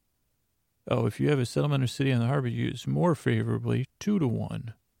 Oh, if you have a settlement or city on the harbor, use more favorably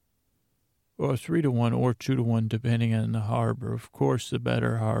 2-1. Or 3-1 or 2-1, depending on the harbor. Of course, the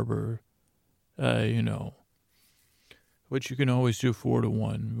better harbor, Which you can always do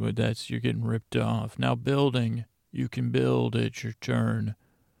 4-1, but you're getting ripped off. Now, building, you can build at your turn.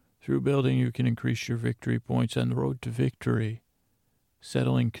 Through building, you can increase your victory points on the road to victory.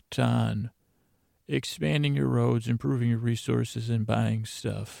 Settling Catan. Expanding your roads, improving your resources, and buying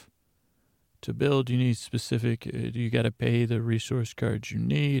stuff. To build, you need you got to pay the resource cards you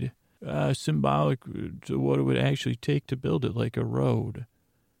need. Symbolic to what it would actually take to build it, like a road.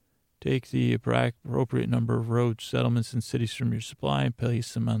 Take the appropriate number of roads, settlements, and cities from your supply and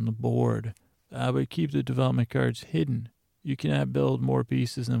place them on the board. But keep the development cards hidden. You cannot build more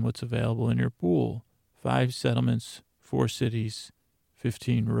pieces than what's available in your pool. 5 settlements, 4 cities,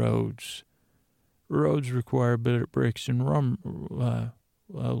 15 roads. Roads require bricks and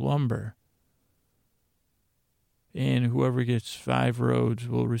lumber. And whoever gets 5 roads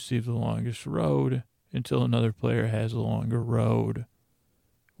will receive the longest road until another player has a longer road,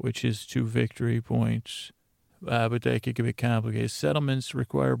 which is 2 victory points. But that could get a bit complicated. Settlements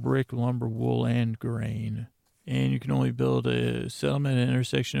require brick, lumber, wool, and grain. And you can only build a settlement at an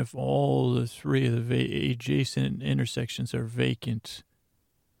intersection if all the 3 of the adjacent intersections are vacant.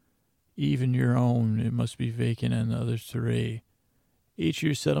 Even your own, it must be vacant on the other 3. Each of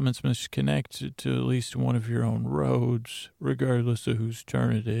your settlements must connect to at least one of your own roads, regardless of whose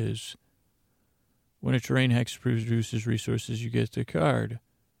turn it is. When a terrain hex produces resources, you get the card.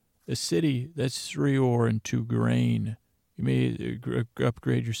 A city, that's 3 ore and 2 grain. You may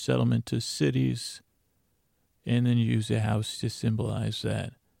upgrade your settlement to cities, and then use a house to symbolize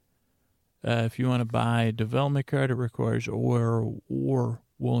that. If you want to buy a development card, it requires ore, wool,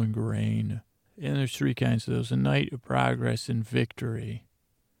 and grain. And there's 3 kinds of those: a knight, a progress, and victory.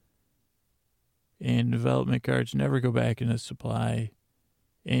 And development cards never go back into supply,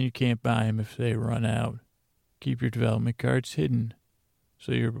 and you can't buy them if they run out. Keep your development cards hidden.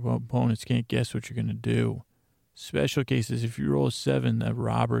 so your opponents can't guess what you're going to do. Special cases, if you roll a 7, that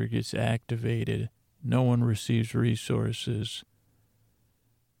robber gets activated. No one receives resources.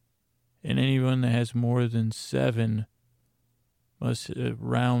 And anyone that has more than 7 must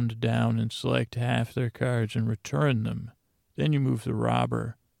round down and select half their cards and return them. Then you move the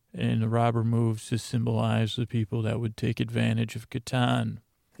robber, and the robber moves to symbolize the people that would take advantage of Catan.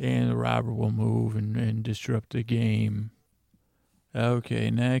 And the robber will move and disrupt the game. Okay,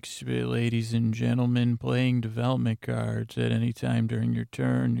 next, ladies and gentlemen, playing development cards at any time during your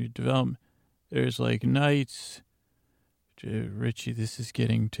turn. You develop. There's like knights. Richie, this is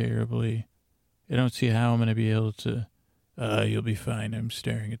getting terribly. I don't see how I'm going to be able to. You'll be fine. I'm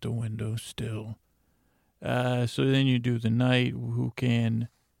staring at the window still. So then you do the knight who can.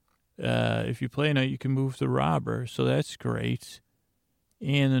 If you play a knight, you can move the robber. So that's great.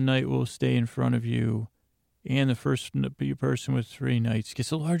 And the knight will stay in front of you. And the first person with 3 knights gets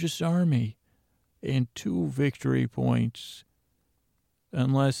the largest army and 2 victory points.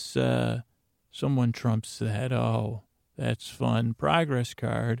 Unless someone trumps that. Oh, that's fun. Progress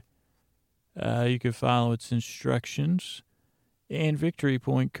card. You can follow its instructions. And victory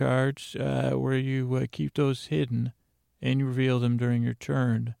point cards where you keep those hidden and you reveal them during your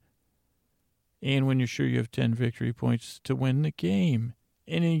turn. And when you're sure you have 10 victory points to win the game.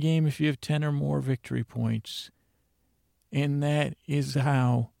 In a game, if you have 10 or more victory points. And that is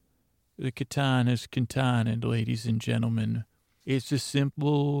how the Catan is Catan, ladies and gentlemen. It's a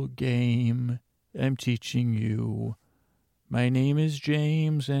simple game I'm teaching you. My name is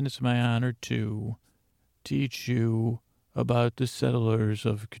James, and it's my honor to teach you about the settlers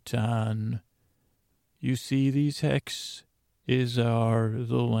of Catan. You see, these hexes are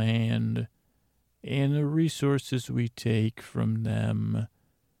the land and the resources we take from them.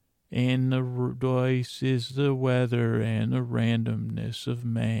 And the dice is the weather and the randomness of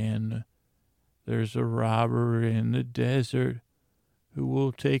man. There's a robber in the desert who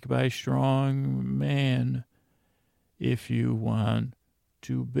will take by strong man. If you want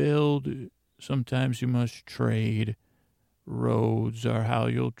to build, sometimes you must trade. Roads are how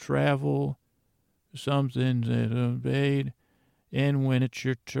you'll travel. Something that obeyed. And when it's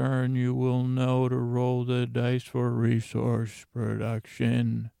your turn, you will know to roll the dice for resource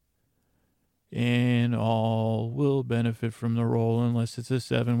production. And all will benefit from the roll unless it's a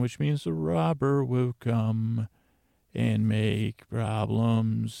 7, which means the robber will come and make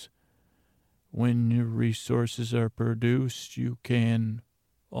problems. When your resources are produced, you can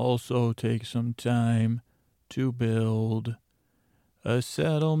also take some time to build. A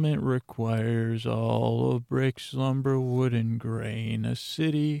settlement requires all of bricks, lumber, wood, and grain. A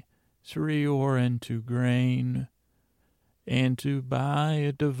city, 3 ore and 2 grain. And to buy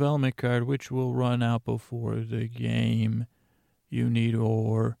a development card, which will run out before the game, you need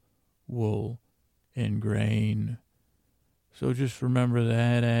ore, wool, and grain. So just remember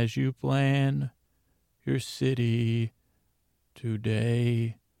that as you plan your city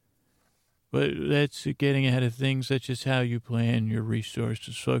today. But that's getting ahead of things. That's just how you plan your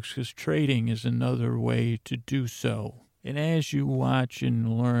resources, folks, because trading is another way to do so. And as you watch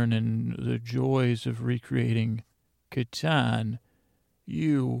and learn and the joys of recreating Catan,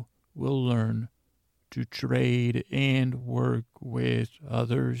 you will learn to trade and work with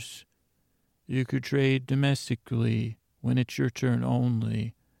others. You could trade domestically when it's your turn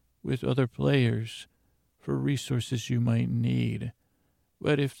only with other players for resources you might need.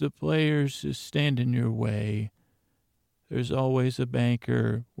 But if the players stand in your way, there's always a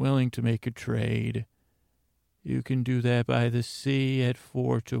banker willing to make a trade. You can do that by the sea at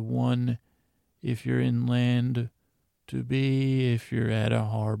 4-1 if you're inland. To be, if you're at a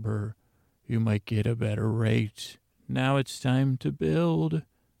harbor, you might get a better rate. Now it's time to build.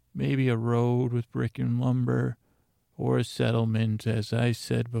 Maybe a road with brick and lumber, or a settlement, as I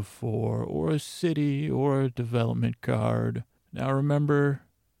said before, or a city, or a development card. Now remember,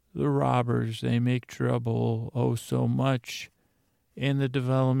 the robbers, they make trouble oh so much, and the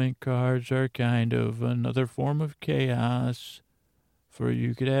development cards are kind of another form of chaos, for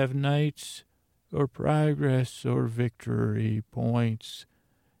you could have knights, or progress, or victory points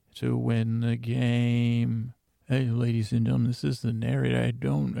to win the game. Hey, ladies and gentlemen, this is the narrator.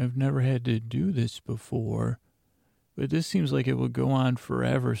 I've never had to do this before, but this seems like it will go on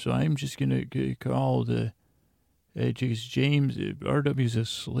forever, so I'm just going to call the, because James, RW's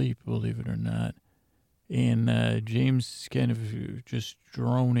asleep, believe it or not, and James is kind of just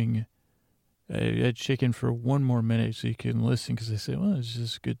droning. I had chicken for 1 more minute so you can listen, because I said, well, it's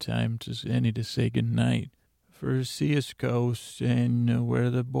just a good time. I need to say goodnight. for sea's coast and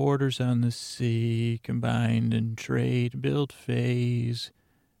where the borders on the sea combined in trade build phase.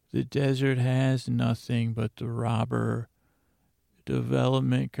 The desert has nothing but the robber.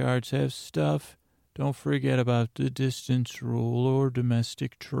 Development cards have stuff. Don't forget about the distance rule or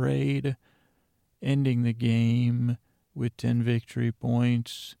domestic trade. Ending the game with 10 victory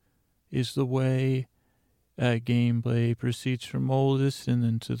points is the way. Gameplay proceeds from oldest and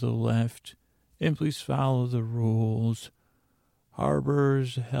then to the left. And please follow the rules.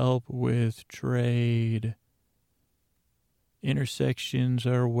 Harbors help with trade. Intersections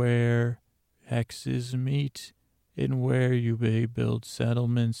are where hexes meet and where you may build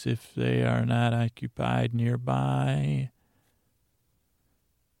settlements if they are not occupied nearby.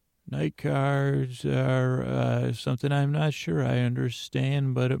 Night cards are something I'm not sure I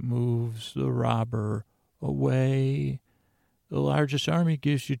understand, but it moves the robber away. The largest army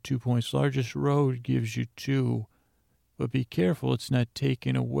gives you 2 points. Largest road gives you 2. But be careful it's not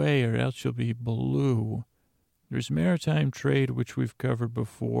taken away or else you'll be blue. There's maritime trade, which we've covered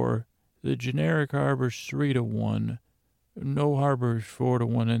before. The generic harbor's 3-1. No harbor is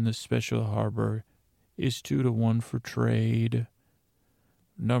 4-1, and the special harbor is 2-1 for trade.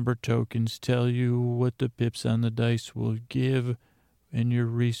 Number tokens tell you what the pips on the dice will give in your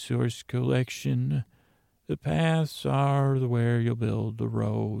resource collection. The paths are where you'll build the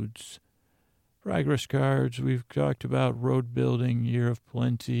roads. Progress cards, we've talked about road building, Year of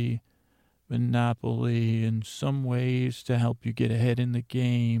Plenty, Monopoly, in some ways to help you get ahead in the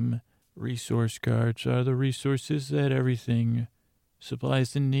game. Resource cards are the resources that everything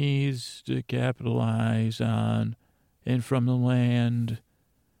supplies and needs to capitalize on and from the land.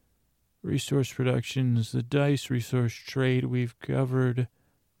 Resource production is the dice. Resource trade we've covered.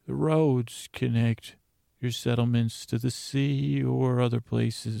 The roads connect your settlements to the sea or other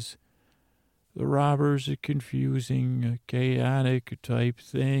places. The robber's a confusing, chaotic type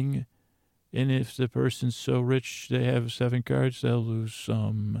thing. And if the person's so rich they have 7 cards, they'll lose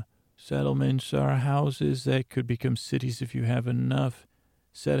some. Settlements are houses that could become cities if you have enough.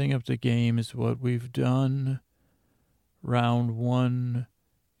 Setting up the game is what we've done. Round 1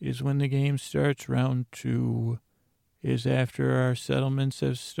 is when the game starts. Round 2 is after our settlements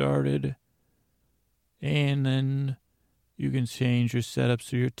have started. And then you can change your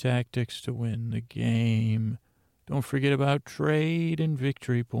setups or your tactics to win the game. Don't forget about trade and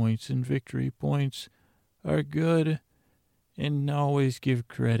victory points. And victory points are good. And always give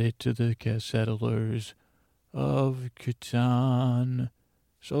credit to the settlers of Catan.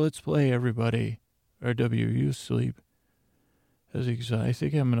 So let's play, everybody. RWU sleep. I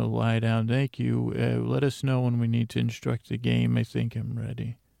think I'm going to lie down. Thank you. Let us know when we need to instruct the game. I think I'm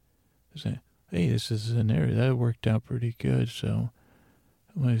ready. Hey, this is an area that worked out pretty good, so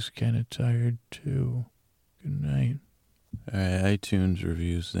I was kind of tired too. Good night. All right, iTunes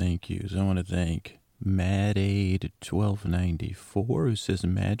reviews, thank yous. I want to thank MadAid1294, who says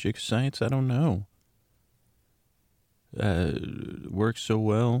magic science. I don't know. Works so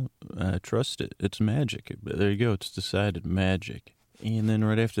well. Trust it. It's magic. There you go. It's decided magic. And then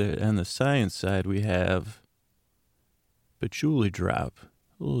right after, on the science side, we have Patchouli Drop.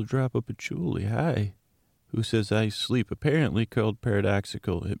 A little drop of patchouli. Hi. Who says I sleep? Apparently called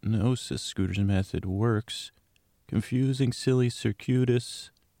paradoxical hypnosis. Scooter's method works. Confusing, silly,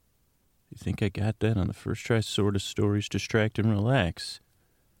 circuitous. You think I got that on the first try? Sort of stories, distract and relax.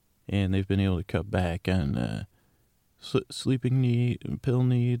 And they've been able to cut back on sleeping pill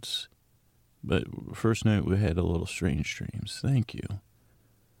needs. But first night we had a little strange dreams. Thank you.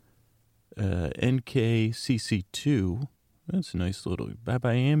 NKCC2. That's a nice little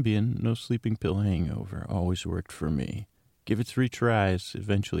bye-bye Ambien. No sleeping pill hangover. Always worked for me. Give it 3 tries.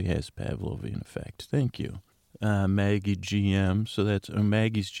 Eventually has Pavlovian effect. Thank you. Maggie GM. So that's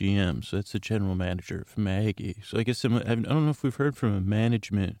Maggie's GM. So that's the general manager of Maggie. So I guess I don't know if we've heard from a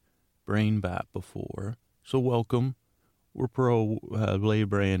management brain bot before. So welcome. We're pro lay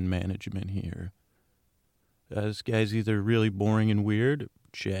brand management here. This guy's either really boring and weird,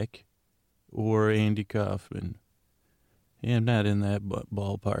 check, or Andy Kaufman. Yeah, I'm not in that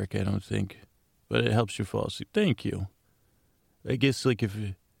ballpark, I don't think. But it helps you fall asleep. Thank you. I guess, like,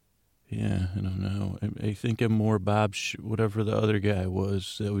 yeah, I don't know. I think I'm more Bob, whatever the other guy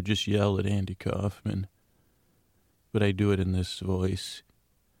was, that would just yell at Andy Kaufman. But I do it in this voice.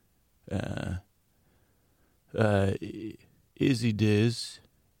 Izzy Diz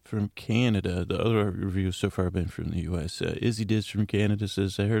from Canada. The other reviews so far have been from the U.S. Izzy Diz from Canada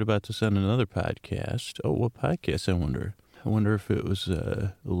says, I heard about this on another podcast. Oh, what podcast, I wonder? I wonder if it was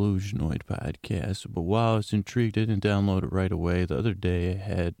a Illusionoid podcast. But while I was intrigued, I didn't download it right away. The other day I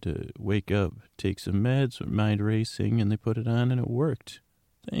had to wake up, take some meds with mind racing, and they put it on and it worked.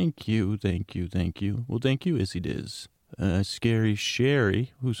 Thank you. Well, thank you, Izzy Diz. Scary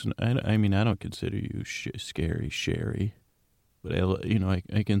Sherry, I don't consider you Scary Sherry, but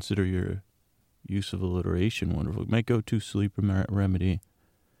I consider your use of alliteration wonderful. My go-to sleep remedy.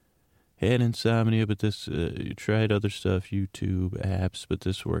 Had insomnia, but this, you tried other stuff, YouTube, apps, but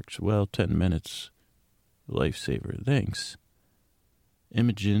this works well. 10 minutes. Lifesaver. Thanks.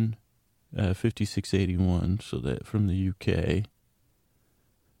 Imogen, 5681, so that from the UK.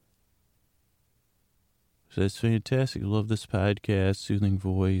 So that's fantastic. Love this podcast. Soothing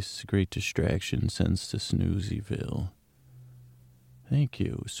voice, great distraction, sends to Snoozyville. Thank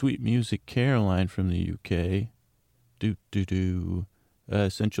you. Sweet music, Caroline from the UK.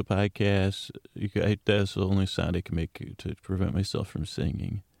 Essential podcast. That's the only sound I can make to prevent myself from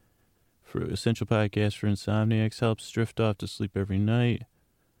singing. For essential podcast for insomniacs, helps drift off to sleep every night.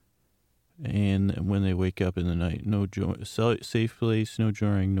 And when they wake up in the night, safe place, no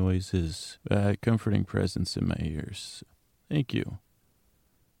jarring noises, comforting presence in my ears. Thank you.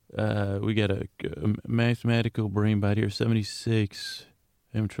 We got a mathematical brain body here, 76,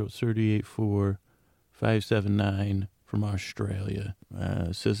 intro 38.4, 579 from Australia.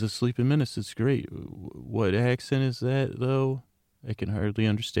 Says asleep in minutes. It's great. What accent is that though? I can hardly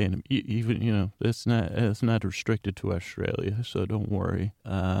understand him. Even that's not restricted to Australia, so don't worry.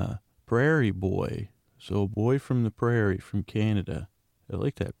 Prairie boy. So a boy from the prairie from Canada. I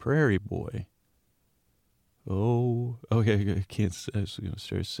like that. Prairie boy. Oh, okay. I can't. I was going to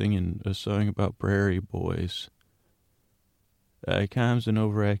start singing a song about prairie boys. Calms an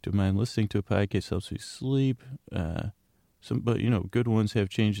overactive mind. Listening to a podcast helps me sleep. But good ones have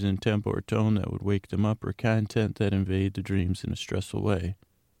changes in tempo or tone that would wake them up, or content that invade the dreams in a stressful way.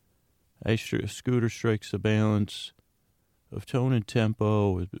 Scooter strikes a balance of tone and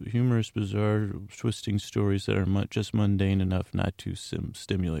tempo with humorous, bizarre, twisting stories that are just mundane enough, not too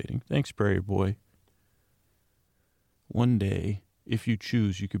stimulating. Thanks, Prairie Boy. One day, if you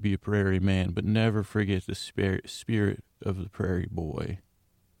choose, you could be a prairie man, but never forget the spirit of the Prairie Boy.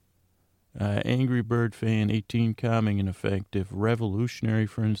 Angry Bird fan, 18, calming and effective, revolutionary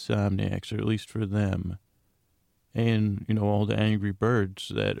for insomniacs, or at least for them. And, all the Angry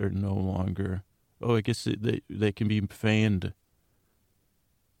Birds that are no longer... Oh, I guess they can be fanned.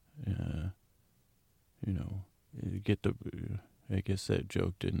 I guess that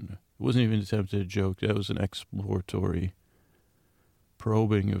joke didn't... It wasn't even attempted a joke. That was an exploratory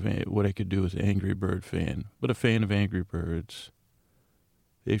probing of what I could do as an Angry Bird fan. But a fan of Angry Birds.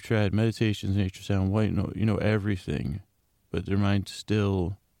 They've tried meditations, nature sound, white, everything. But their mind's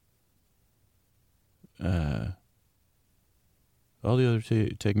still... all the other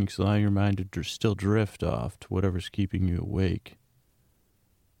techniques allow your mind to still drift off to whatever's keeping you awake.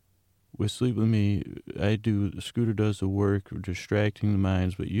 With Sleep With Me, Scooter does the work, distracting the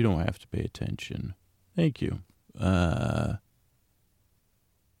minds, but you don't have to pay attention. Thank you.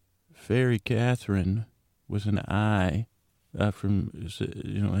 Fairy Catherine with an I, has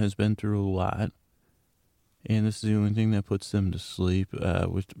been through a lot. And this is the only thing that puts them to sleep,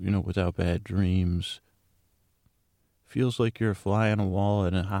 without bad dreams. Feels like you're a fly on a wall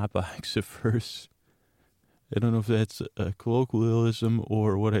in a hot box at first. I don't know if that's a colloquialism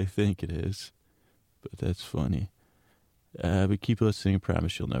or what I think it is, but that's funny. But keep listening. I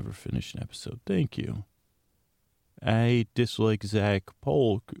promise you'll never finish an episode. Thank you. I dislike Zach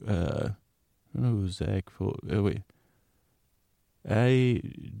Polk. I don't know who Zach Polk. Oh, wait. I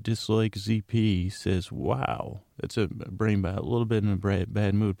dislike ZP. Says, wow. That's a brain bot. A little bit in a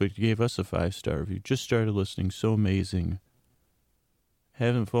bad mood, but you gave us a 5-star review. Just started listening. So amazing.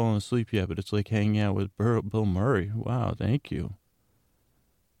 Haven't fallen asleep yet, but it's like hanging out with Bill Murray. Wow, thank you.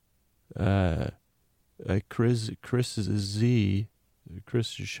 Chris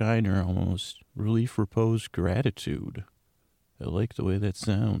Shiner almost. Relief, repose, gratitude. I like the way that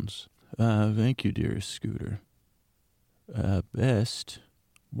sounds. Thank you, dearest Scooter. Best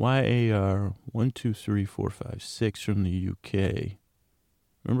YAR 123456 from the UK.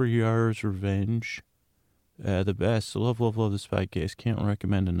 Remember Yar's Revenge? The best. Love this podcast. Can't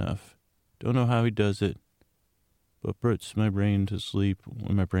recommend enough. Don't know how he does it, but puts my brain to sleep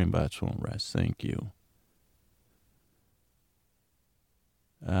when my brain bots won't rest. Thank you.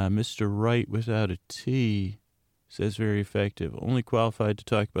 Mr. Wright without a T says very effective. Only qualified to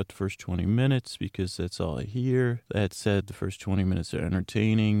talk about the first 20 minutes because that's all I hear. That said, the first 20 minutes are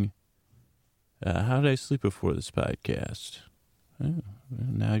entertaining. How did I sleep before this podcast? Oh,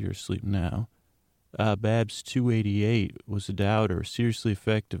 now you're asleep now. Babs 288 was a doubter. Seriously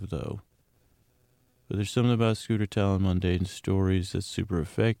effective, though. But there's something about Scooter telling mundane stories that's super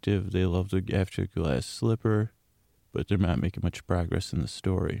effective. They love the after glass slipper, but they're not making much progress in the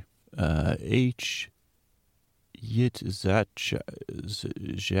story. H. Yitzhak.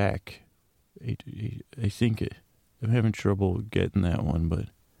 I think I'm having trouble getting that one, but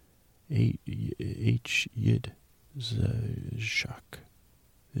H. Yitzhak.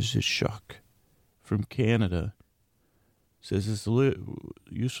 This is shock. From Canada. Says this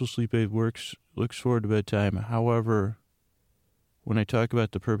useful sleep aid looks forward to bedtime. However, when I talk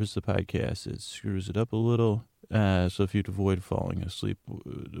about the purpose of the podcast, it screws it up a little. So if you'd avoid falling asleep,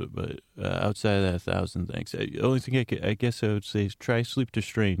 but outside of that, 1,000 thanks. The only thing I guess I would say is try Sleep to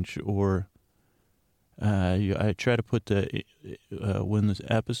Strange, or I try to put the when this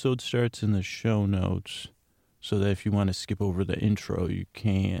episode starts in the show notes, so that if you want to skip over the intro, you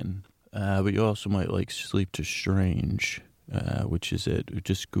can. But you also might like Sleep to Strange, which is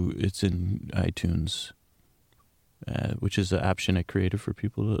it's in iTunes, which is the option I created for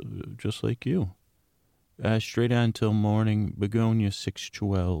people just like you. Straight on till morning, Begonia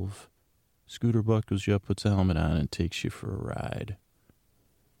 612. Scooter buckles you up, puts a helmet on, and takes you for a ride.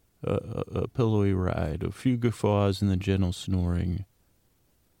 A pillowy ride, a few guffaws and the gentle snoring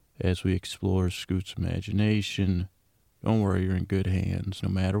as we explore Scoot's imagination. Don't worry, you're in good hands, no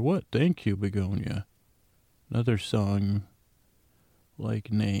matter what. Thank you, Begonia. Another song-like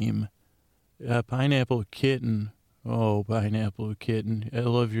name. Pineapple Kitten. Oh, Pineapple Kitten. I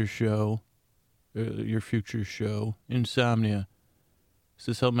love your show. Your future show. Insomnia. This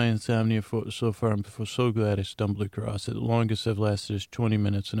has helped my insomnia so far. I'm so glad I stumbled across it. The longest I've lasted is 20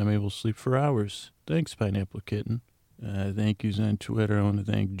 minutes, and I'm able to sleep for hours. Thanks, Pineapple Kitten. Thank yous on Twitter. I want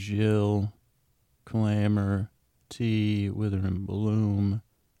to thank Jill, Clamor, T, Withering Bloom,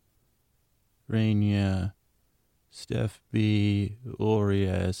 Rainia, Steph B, Lori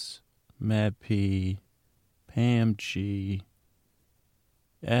S, Matt P, Pam G,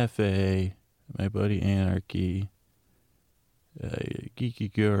 F.A., my buddy Anarchy,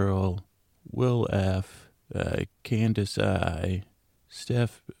 Geeky Girl, Will F, Candace I,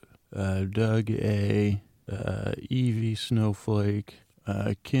 Steph, Doug A, Evie Snowflake,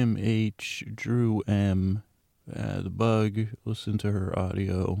 Kim H, Drew M, The Bug, listen to her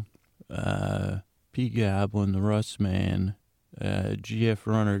audio, P Goblin, The Rust Man, GF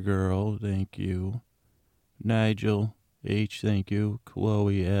Runner Girl, thank you, Nigel H, thank you,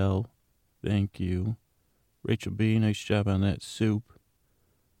 Chloe L, thank you, Rachel B, nice job on that soup,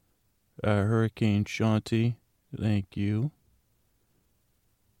 Hurricane Shanti, thank you,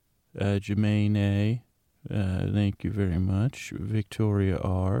 Jermaine A, thank you very much, Victoria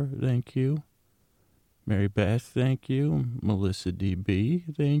R, thank you, Mary Beth, thank you, Melissa DB,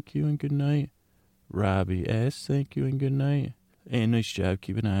 thank you and good night, Robbie S, thank you and good night, and nice job,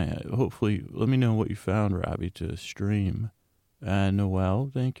 keep an eye out, hopefully, let me know what you found, Robbie, to stream,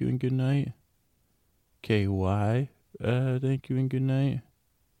 Noel, thank you and good night, KY, thank you and good night,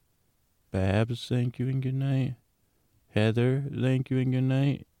 Babs, thank you and good night, Heather, thank you and good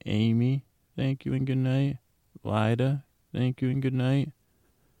night, Amy, thank you and good night, Lida, thank you and good night,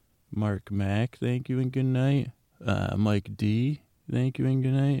 Mark Mack, thank you and good night, Mike D, thank you and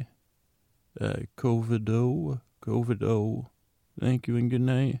good night, Covido, thank you and good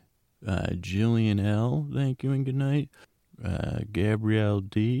night, Jillian L, thank you and good night, Gabrielle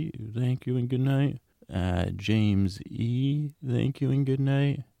D, thank you and good night, James E, thank you and good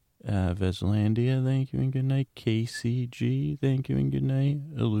night, Veslandia, thank you and good night, KCG, thank you and good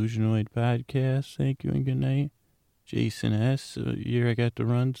night, Illusionoid Podcast, thank you and good night, Jason S, year I got to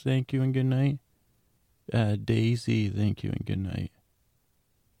run, thank you and good night, Daisy, thank you and good night,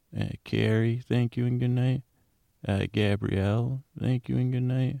 Carrie, thank you and good night, Gabrielle, thank you and good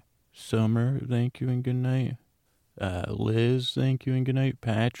night, Summer, thank you and good night, Liz, thank you and good night,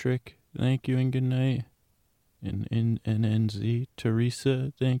 Patrick, thank you and good night, and NNZ,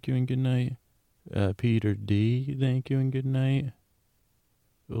 Teresa, thank you and good night, Peter D, thank you and good night,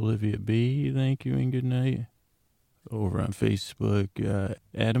 Olivia B, thank you and good night, over on Facebook,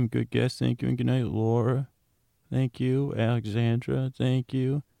 Adam, good guest, thank you and good night, Laura, thank you, Alexandra, thank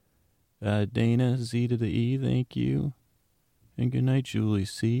you, Dana, Z to the E, thank you, and good night, Julie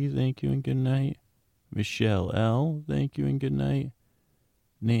C, thank you and good night, Michelle L, thank you and good night,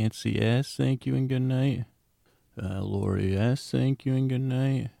 Nancy S, thank you and good night, Lori S, thank you and good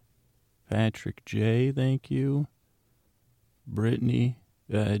night, Patrick J, thank you, Brittany,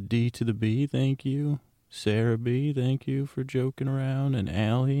 D to the B, thank you, Sarah B, thank you for joking around, and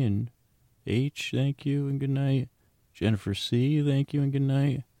Allie and H, thank you and good night, Jennifer C, thank you and good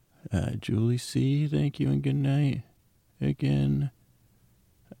night, Julie C., thank you and good night. Again,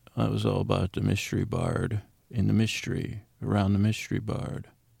 that was all about the mystery bard and the mystery around the mystery bard.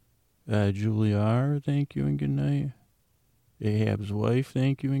 Julie R., thank you and good night. Ahab's wife,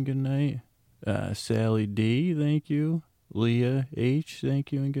 thank you and good night. Sally D., thank you. Leah H.,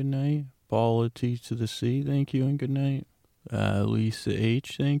 thank you and good night. Paula T to the C, thank you and good night. Lisa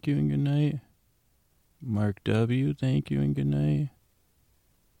H., thank you and good night. Mark W., thank you and good night.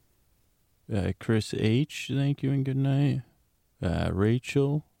 Chris H., thank you and good night.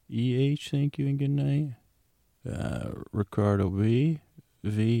 Rachel E.H., thank you and good night. Ricardo V.,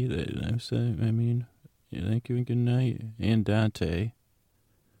 thank you and good night. And Dante.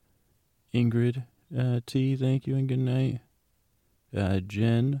 Ingrid T., thank you and good night.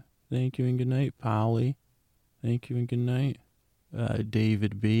 Jen, thank you and good night. Polly, thank you and good night.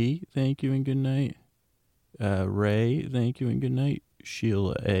 David B., thank you and good night. Ray, thank you and good night.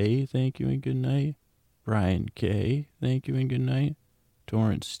 Sheila A., thank you and good night. Brian K., thank you and good night.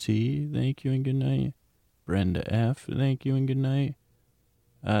 Torrance T., thank you and good night. Brenda F., thank you and good night.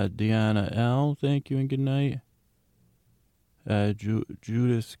 Deanna L., thank you and good night.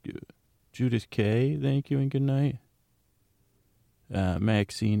 Judith K., thank you and good night.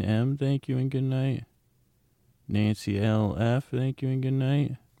 Maxine M., thank you and good night. Nancy L. F., thank you and good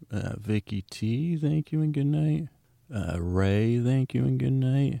night. Vicky T., thank you and good night. Ray, thank you and good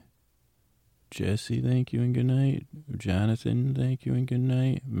night. Jesse, thank you and good night. Jonathan, thank you and good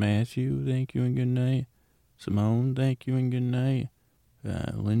night. Matthew, thank you and good night. Simone, thank you and good night.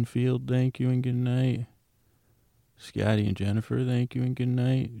 Linfield, thank you and good night. Scotty and Jennifer, thank you and good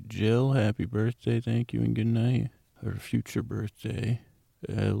night. Jill, happy birthday, thank you and good night. Her future birthday.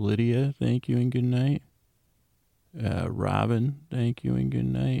 Lydia, thank you and good night. Robin, thank you and good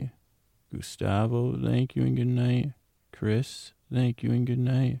night. Gustavo, thank you and good night. Chris, thank you and good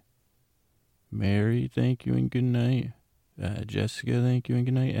night. Mary, thank you and good night. Jessica, thank you and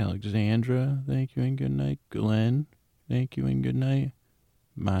good night. Alexandra, thank you and good night. Glenn, thank you and good night.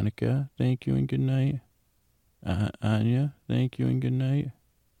 Monica, thank you and good night. Anya, thank you and good night.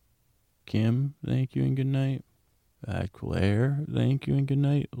 Kim, thank you and good night. Claire, thank you and good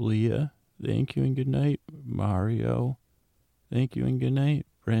night. Leah, thank you and good night. Mario, thank you and good night.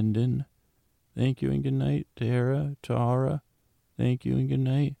 Brendan, thank you and good night. Tara, thank you and good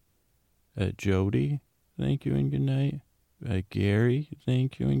night. Jody, thank you and good night. Gary,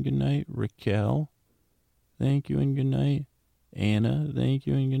 thank you and good night. Raquel, thank you and good night. Anna, thank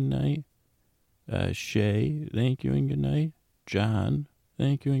you and good night. Shay, thank you and good night. John,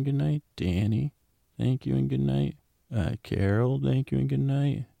 thank you and good night. Danny, thank you and good night. Carol, thank you and good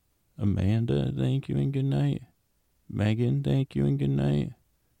night. Amanda, thank you and good night. Megan, thank you and good night.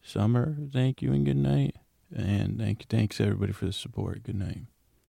 Summer, thank you and good night. And thanks everybody for the support. Good night.